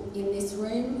people in this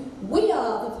room. We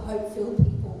are the hope-filled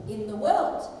people in the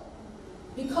world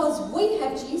because we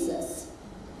have Jesus.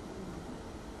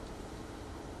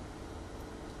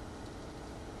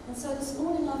 And so this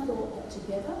morning I thought that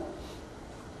together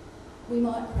we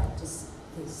might practice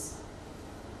this.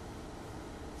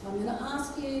 So I'm going to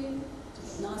ask you to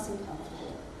get nice and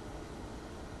comfortable.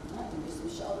 Right, you can do some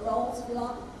shoulder rolls if you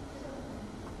like.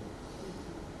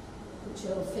 Put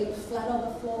your feet flat on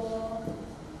the floor.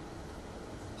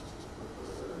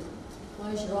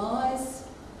 Close your eyes.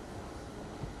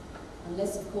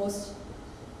 Unless, of course,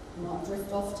 you might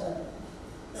drift off to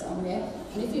somewhere.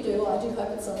 And if you do, I do hope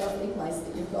it's a lovely place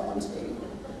that you've gone to.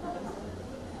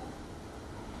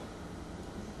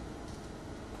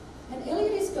 And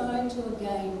Elliot is going to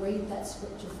again read that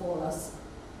scripture for us,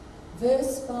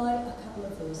 verse by a couple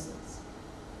of verses.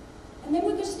 And then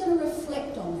we're just going to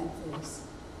reflect on that verse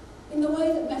in the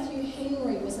way that Matthew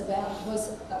Henry was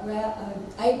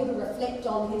able to reflect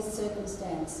on his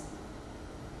circumstance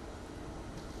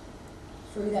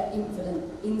through that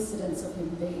incidence of him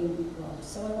being robbed.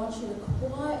 So I want you to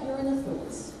quiet your inner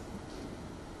thoughts.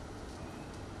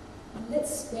 And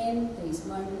let's spend these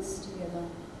moments together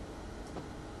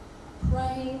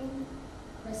praying,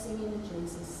 pressing into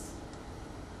Jesus.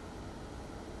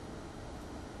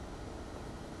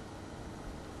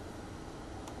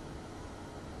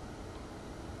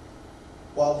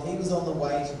 While he was on the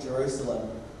way to Jerusalem,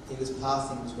 he was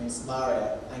passing between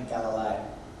Samaria and Galilee.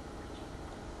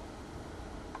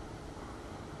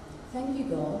 Thank you,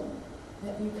 God,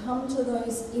 that you come to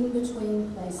those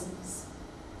in-between places,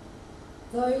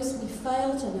 those we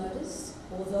fail to notice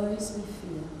or those we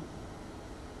fear.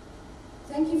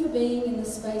 Thank you for being in the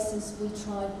spaces we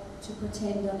try to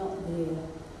pretend are not there.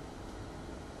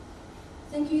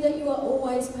 Thank you that you are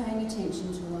always paying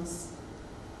attention to us.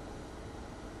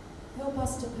 Help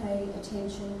us to pay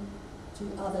attention to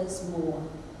others more.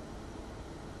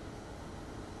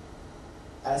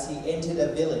 As he entered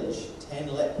a village,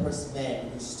 10 leprous men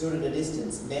who stood at a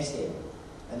distance met him,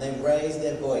 and they raised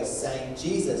their voice, saying,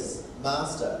 "Jesus,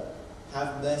 Master,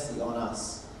 have mercy on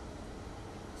us."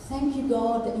 Thank you,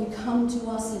 God, that you come to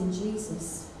us in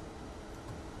Jesus.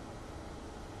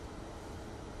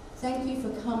 Thank you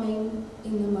for coming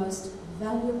in the most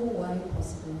valuable way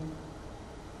possible,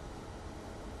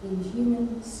 in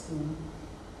human skin.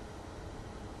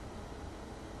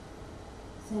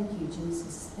 Thank you,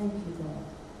 Jesus. Thank you, God.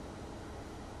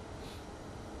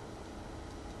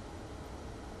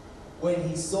 When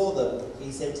he saw them,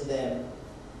 he said to them,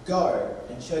 "Go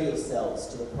and show yourselves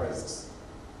to the priests."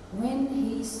 When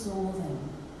he saw them,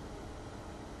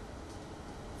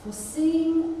 for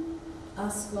seeing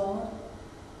us, God,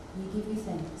 we give you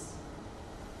thanks.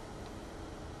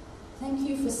 Thank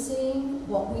you for seeing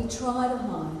what we try to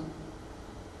hide,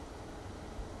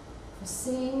 for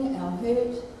seeing our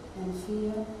hurt and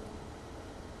fear,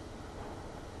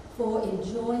 for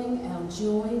enjoying our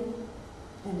joy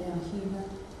and our humour.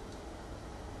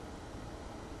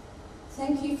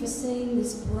 Thank you for seeing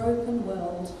this broken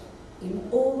world in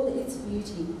all its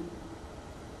beauty,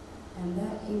 and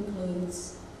that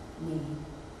includes me.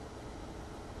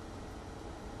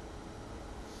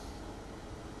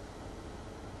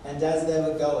 And as they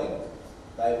were going,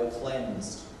 they were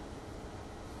cleansed.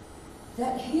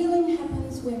 That healing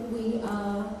happens when we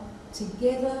are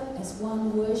together as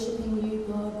one worshipping you,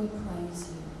 God, we praise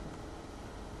you.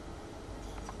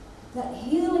 That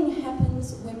healing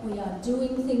happens when we are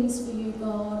doing things for you,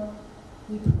 God,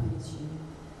 we praise you.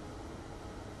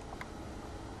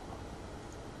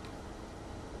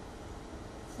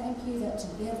 Thank you that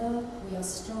together we are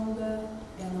stronger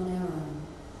than on our own.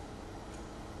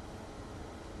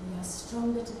 We are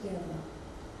stronger together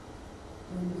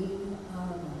when we are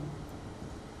alone.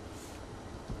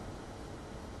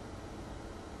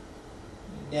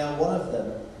 Now one of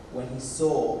them, when he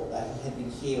saw that he had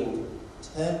been healed,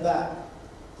 turned back,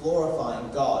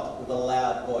 glorifying God with a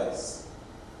loud voice.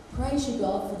 Praise you,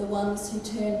 God, for the ones who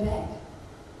turn back.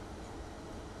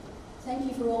 Thank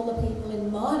you for all the people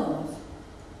in my life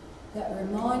that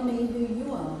remind me who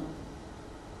you are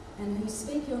and who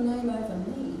speak your name over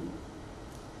me,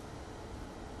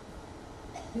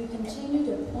 who continue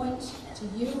to point to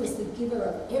you as the giver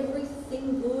of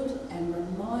everything good and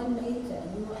remind me that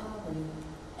you are real.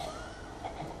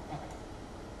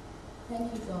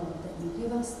 Thank you, God, that you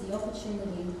give us the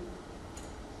opportunity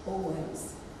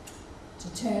always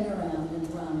to turn around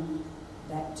and run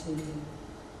back to you.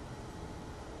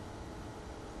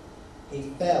 He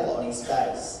fell on his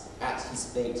face at his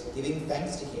feet, giving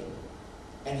thanks to him,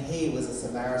 and he was a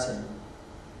Samaritan.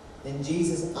 Then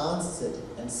Jesus answered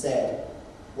and said,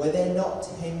 "Were there not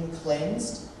 10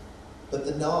 cleansed? But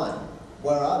the 9,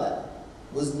 where are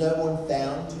they? Was no one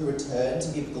found to return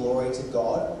to give glory to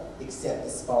God except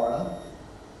this foreigner?"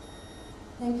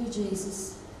 Thank you,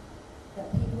 Jesus,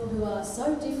 that people who are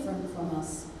so different from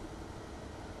us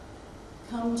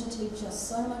come to teach us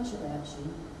so much about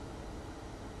you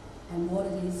and what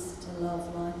it is to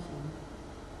love like you.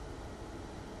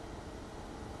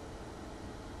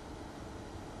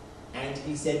 And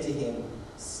he said to him,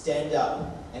 "Stand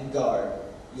up and go.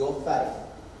 Your faith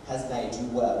has made you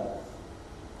well."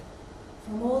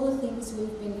 From all the things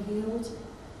we've been healed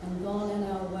and gone in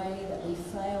our way that we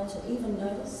fail to even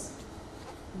notice,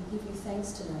 we give you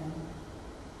thanks today.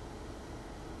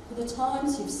 For the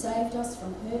times you've saved us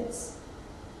from hurts,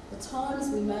 the times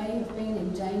we may have been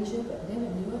in danger but never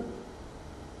knew it,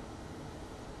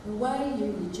 the way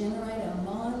you regenerate our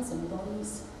minds and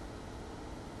bodies,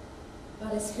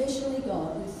 but especially,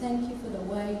 God, we thank you for the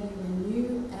way you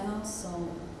renew our soul.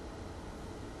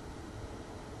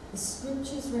 The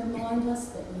scriptures remind us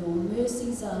that your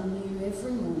mercies are new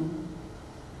every morning,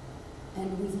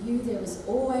 and with you there is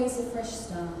always a fresh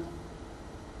start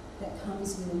that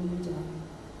comes with a new day.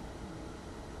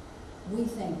 We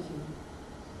thank you.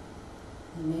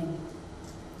 Amen.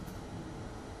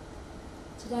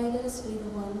 Today let us be the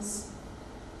ones,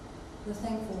 the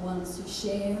thankful ones who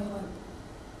share hope.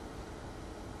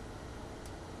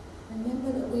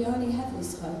 Remember that we only have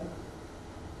this hope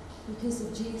because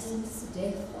of Jesus'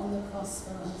 death on the cross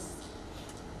for us.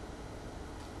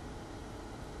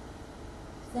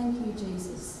 Thank you,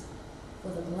 Jesus, for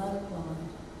the blood applied.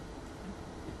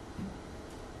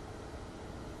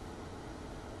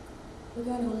 We're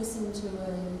going to listen to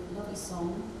a lovely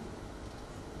song.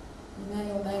 You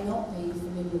may or may not be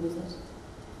familiar with it.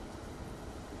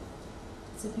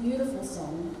 It's a beautiful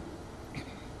song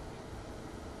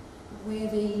where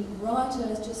the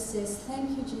writer just says,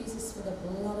 "Thank you, Jesus, for the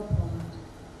blood applied."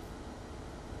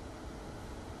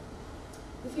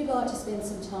 If you'd like to spend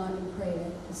some time in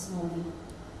prayer this morning,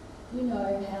 you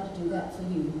know how to do that for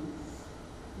you.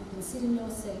 You can sit in your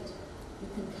seat. You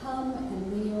can come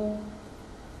and kneel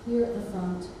here at the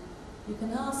front. You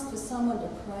can ask for someone to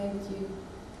pray with you.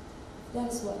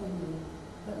 That is what you need.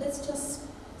 But let's just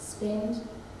spend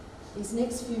these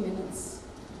next few minutes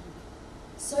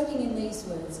soaking in these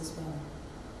words as well.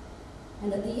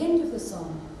 And at the end of the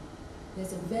song,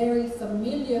 there's a very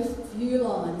familiar few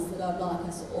lines that I'd like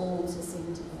us all to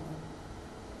sing together.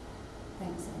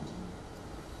 Thanks, Angie.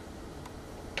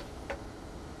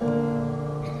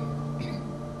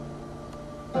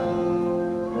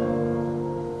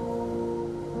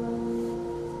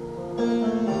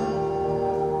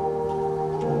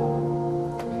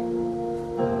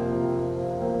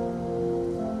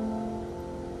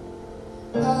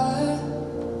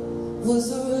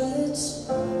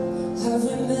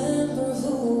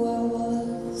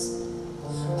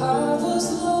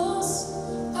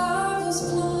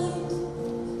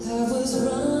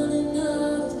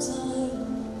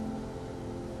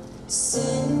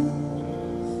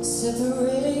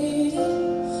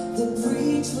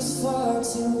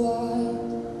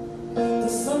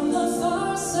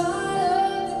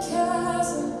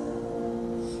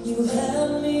 You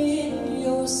held me in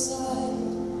your sight,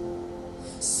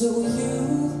 so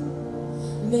you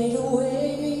made a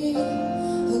way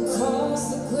across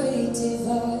the great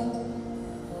divide,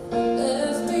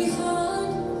 left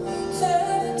behind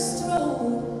heaven's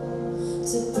throne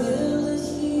to build it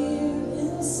here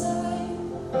inside.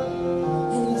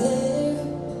 And there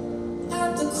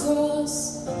at the cross,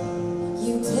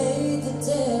 you paid the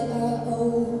debt I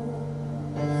owe,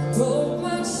 broke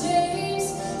my chains,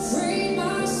 freed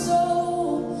my soul.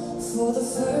 For the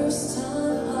first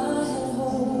time I had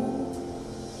hope.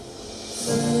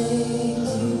 Thank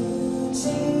you,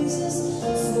 Jesus,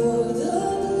 for the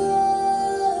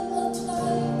blood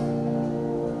applied.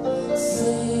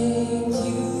 Thank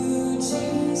you,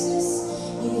 Jesus,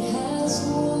 it has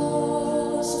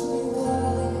washed me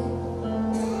white.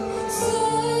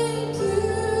 Thank you,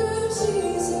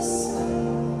 Jesus,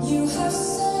 you have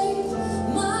saved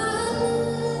my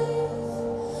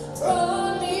life,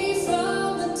 brought me from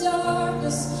the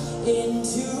darkness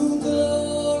into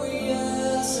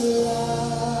glorious light.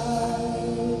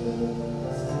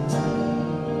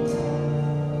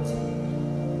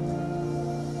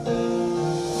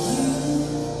 You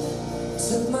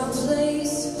took my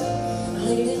place,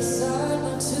 laid inside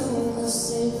my tomb of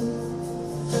sin.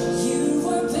 You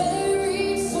were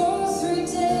buried for 3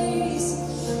 days,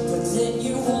 but then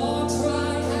you walked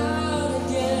right out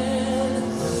again.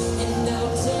 And now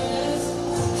death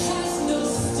has no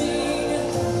sting,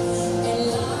 and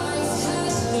life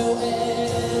has no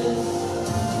end.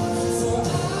 For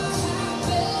I have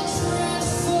been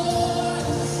transformed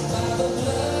by the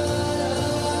blood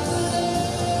of the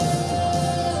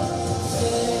Lamb.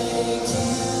 Thank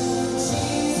you,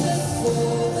 Jesus, for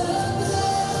the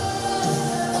blood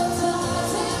applied.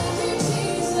 Thank you,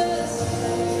 Jesus.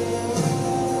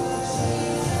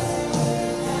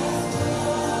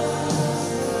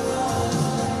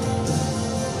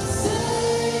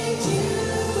 Thank you,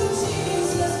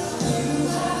 Jesus, you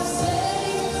have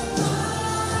saved my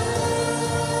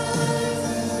life,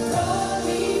 brought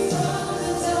me from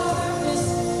the darkness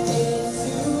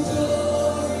into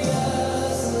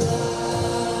glorious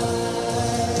light.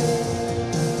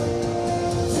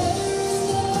 There is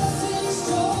nothing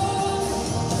stronger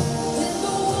than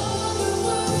the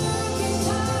wonder-working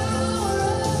power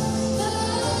of the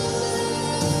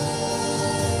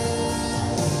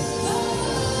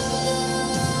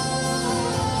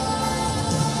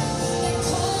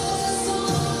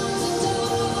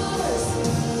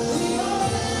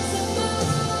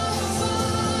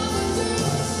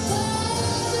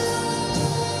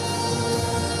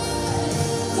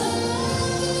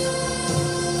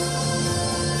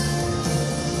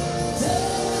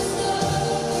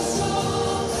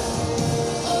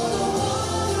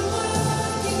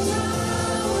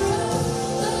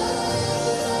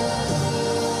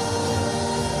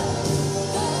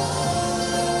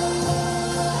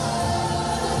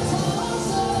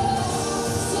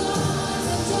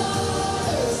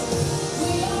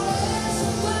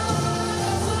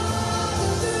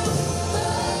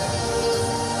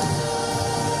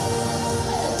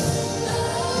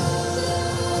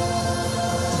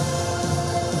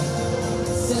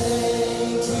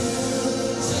Thank you,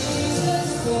 Jesus,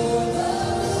 for the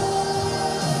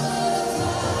blood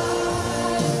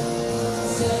applied.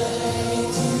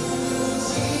 Thank you,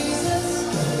 Jesus,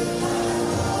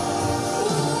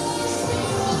 wash me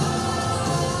white.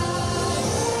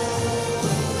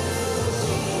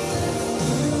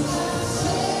 You have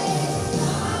saved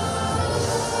my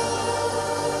life,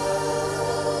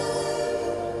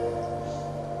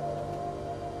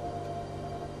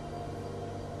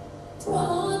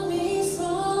 brought me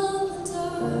from the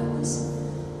darkness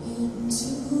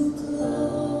into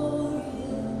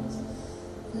glorious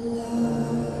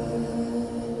light.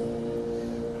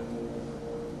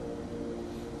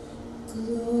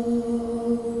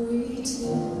 Glory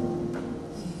to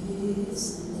His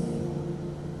name.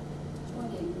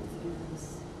 Join in with you, please.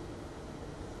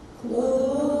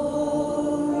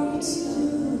 Glory to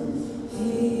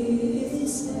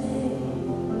His name.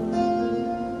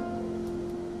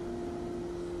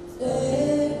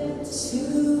 There to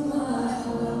my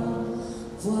heart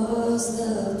was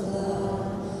the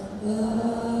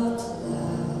blood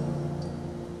applied.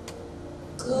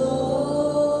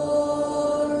 Glory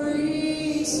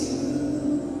to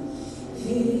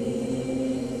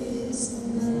His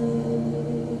name.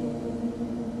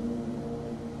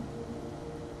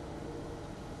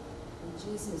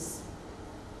 Jesus,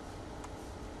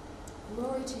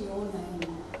 glory to your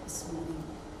name this morning.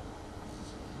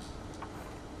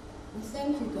 We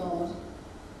thank you, God,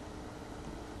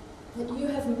 that you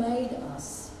have made us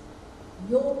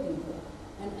your people,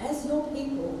 and as your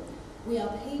people, We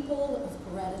are people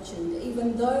of gratitude,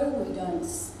 even though we don't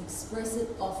express it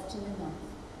often enough.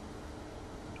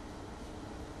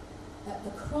 At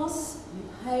the cross, you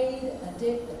paid a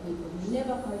debt that we could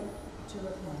never hope to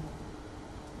repay.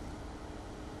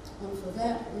 And for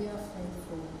that, we are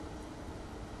faithful.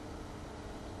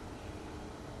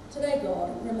 Today,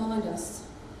 God, remind us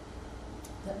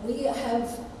that we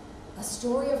have a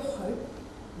story of hope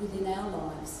within our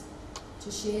lives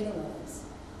to share to others.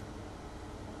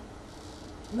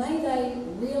 May they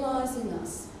realise in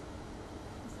us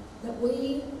that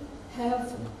we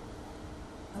have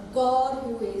a God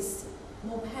who is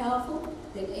more powerful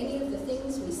than any of the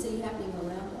things we see happening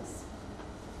around us,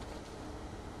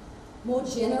 more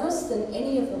generous than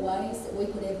any of the ways that we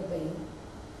could ever be,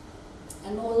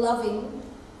 and more loving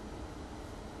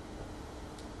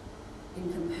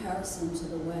in comparison to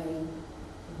the way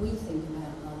we think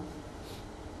about love.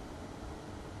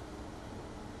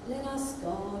 Let us,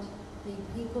 God, be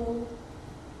people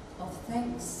of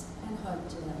thanks and hope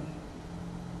today.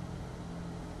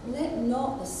 Let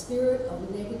not the spirit of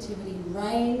negativity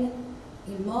reign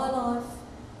in my life,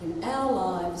 in our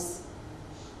lives,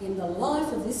 in the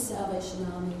life of this Salvation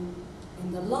Army,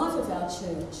 in the life of our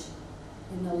church,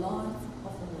 in the life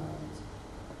of the world.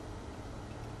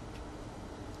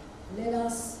 Let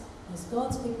us, as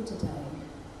God's people today,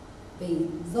 be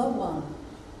the one,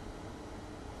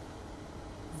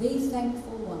 the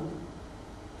thankful one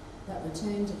that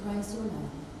return to praise your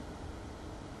name.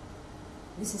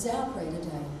 This is our prayer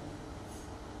today,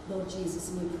 Lord Jesus,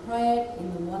 and we pray it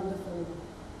in the wonderful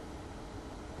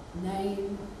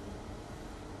name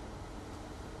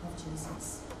of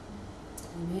Jesus.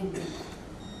 Amen.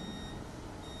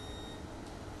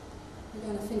 We're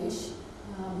going to finish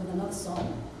with another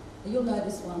song. You'll know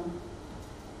this one.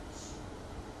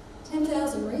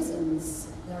 10,000 reasons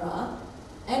there are,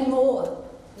 and more.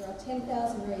 There are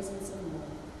 10,000 reasons and more.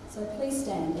 So please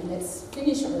stand and let's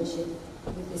finish worship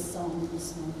with this song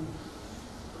this morning.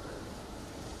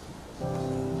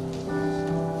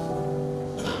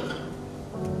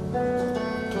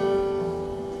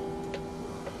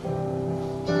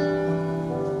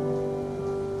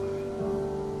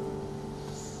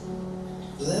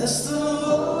 Bless the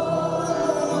Lord,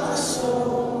 oh my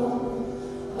soul,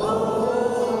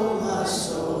 oh my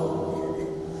soul,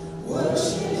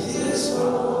 worship His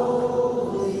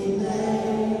holy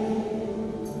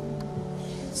name.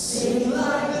 Sing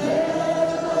like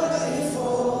never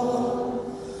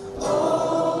before,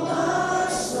 oh my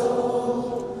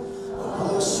soul,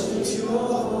 worship Your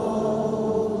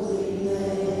holy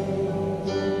name.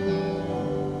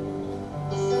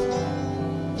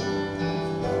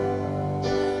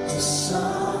 The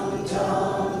sun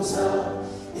comes up,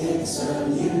 it's a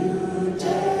new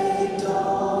day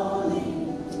dawning.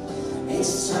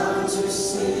 It's time to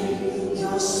sing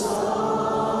Your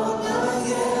song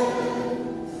again.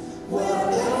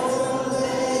 Whatever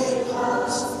may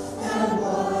pass and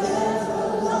whatever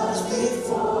lies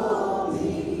before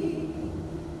me,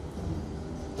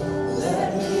 let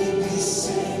me be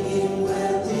singing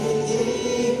when the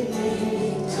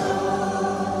evening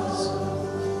comes.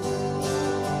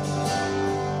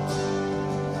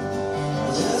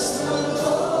 Bless the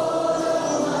Lord,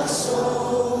 oh my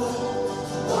soul,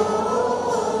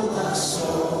 oh my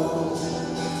soul,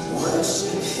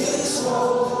 worship His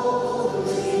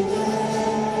holy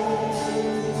name.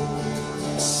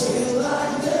 Sing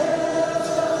like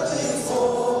never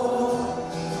before,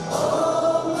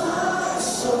 oh my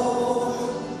soul,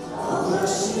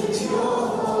 worship Your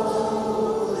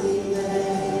holy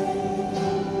name.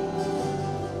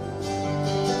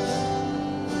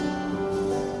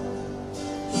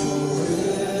 You're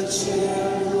rich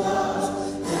in love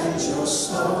and You're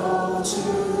slow to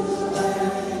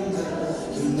anger.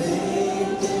 Your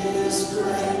name is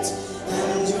great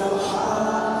and Your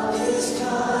heart is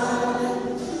kind.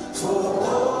 For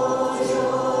all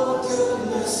Your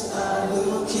goodness I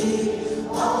will keep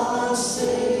on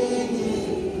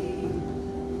singing.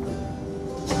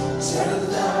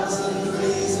 10,000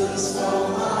 reasons for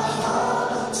my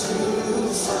heart to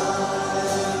find.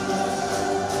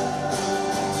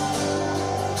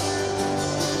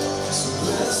 So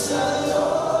bless the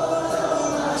Lord, oh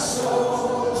my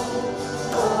soul,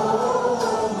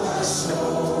 oh my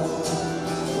soul,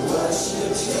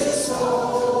 worship His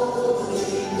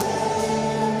holy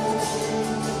name.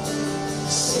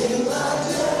 Sing like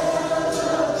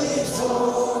never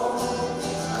before,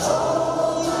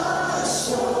 oh my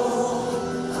soul,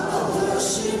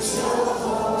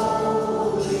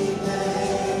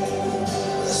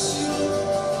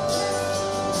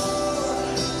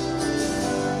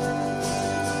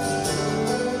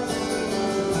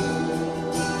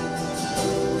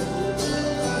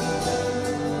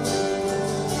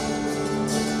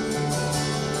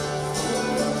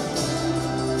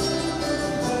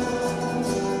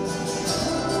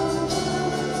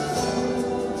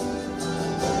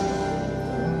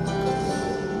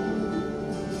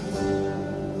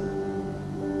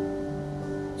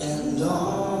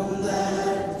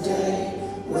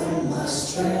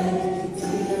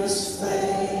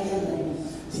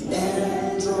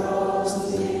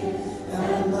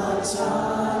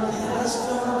 time has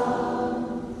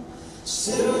come.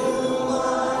 Still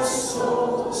my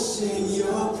soul sing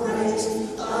your praise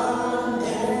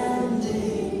unending.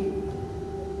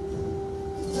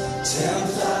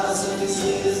 10,000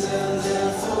 years and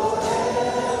then forevermore.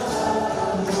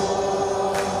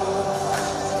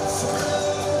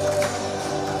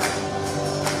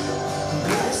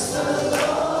 Bless the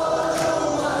Lord,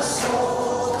 oh my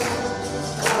soul,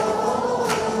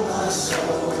 oh my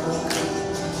soul.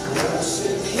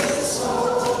 Worship His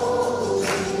holy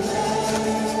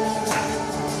name.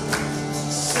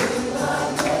 Sing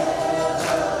like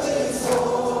never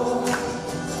before.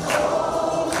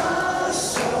 Oh my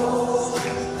soul,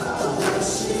 I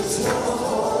worship Your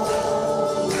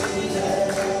holy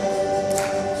name.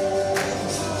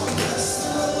 Bless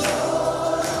the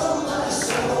Lord, oh my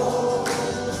soul,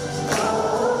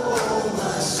 oh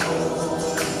my soul.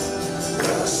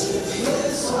 Worship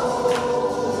His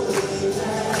holy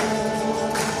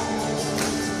name.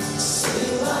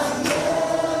 Sing like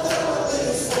never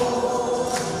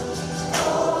before.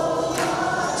 Oh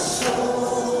my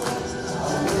soul,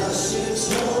 I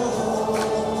worship Your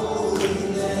holy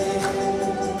name.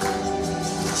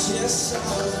 Yes, I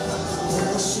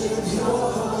worship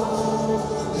Your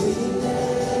holy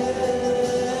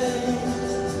name.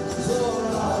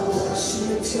 Lord, I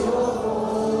worship Your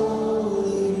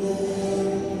holy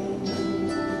name.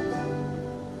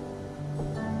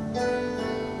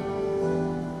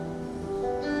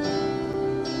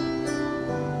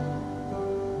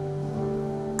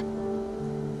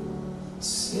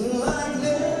 Sing like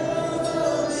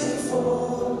never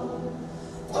before.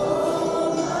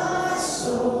 Oh my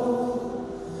soul,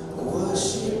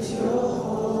 worship Your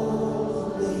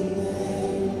holy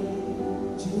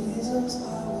name. Jesus,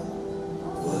 I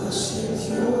will worship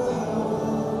Your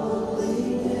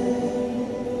holy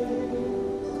name.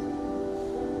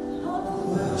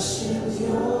 Worship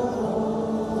Your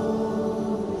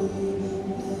holy name.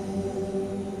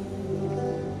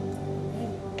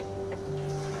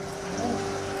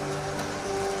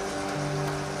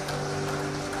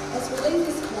 As we leave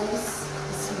this place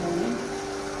this morning,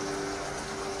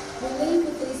 we leave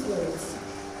with these words.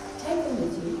 Take them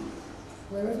with you,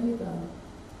 wherever you go.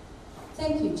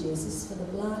 Thank you, Jesus, for the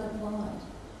blood applied.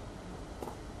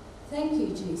 Thank you,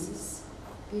 Jesus.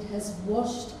 It has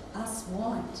washed us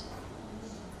white.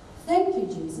 Thank you,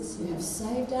 Jesus, you have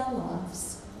saved our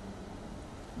lives,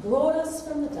 brought us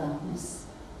from the darkness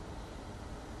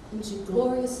into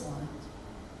glorious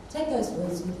light. Take those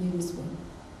words with you this week.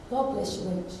 God bless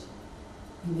you each.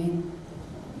 Amen.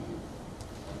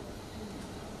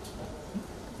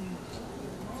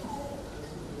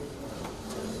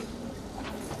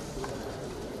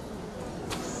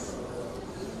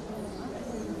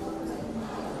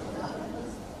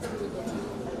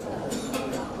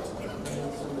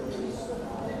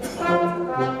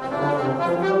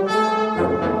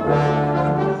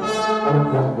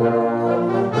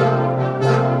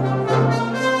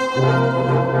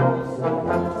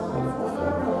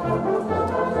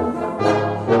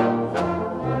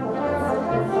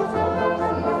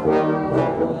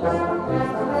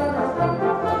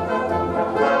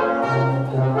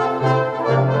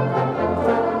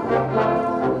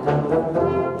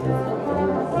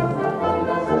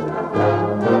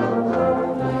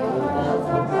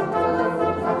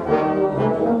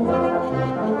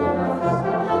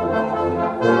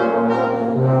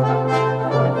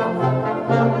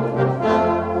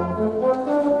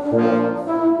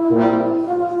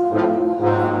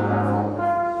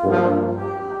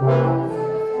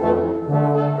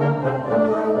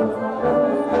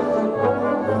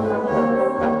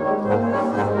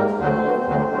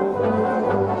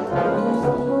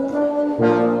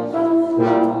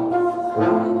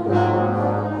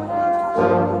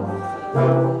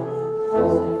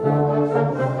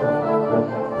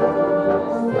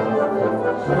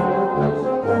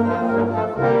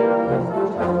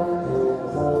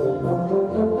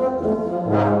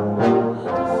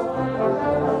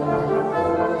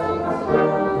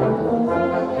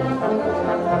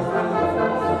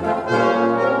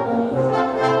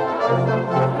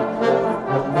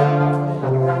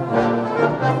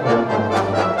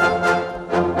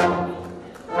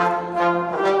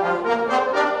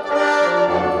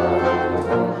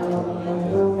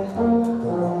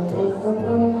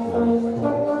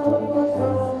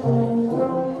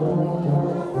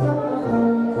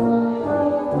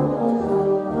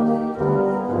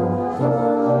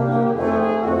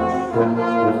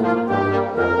 Thank you.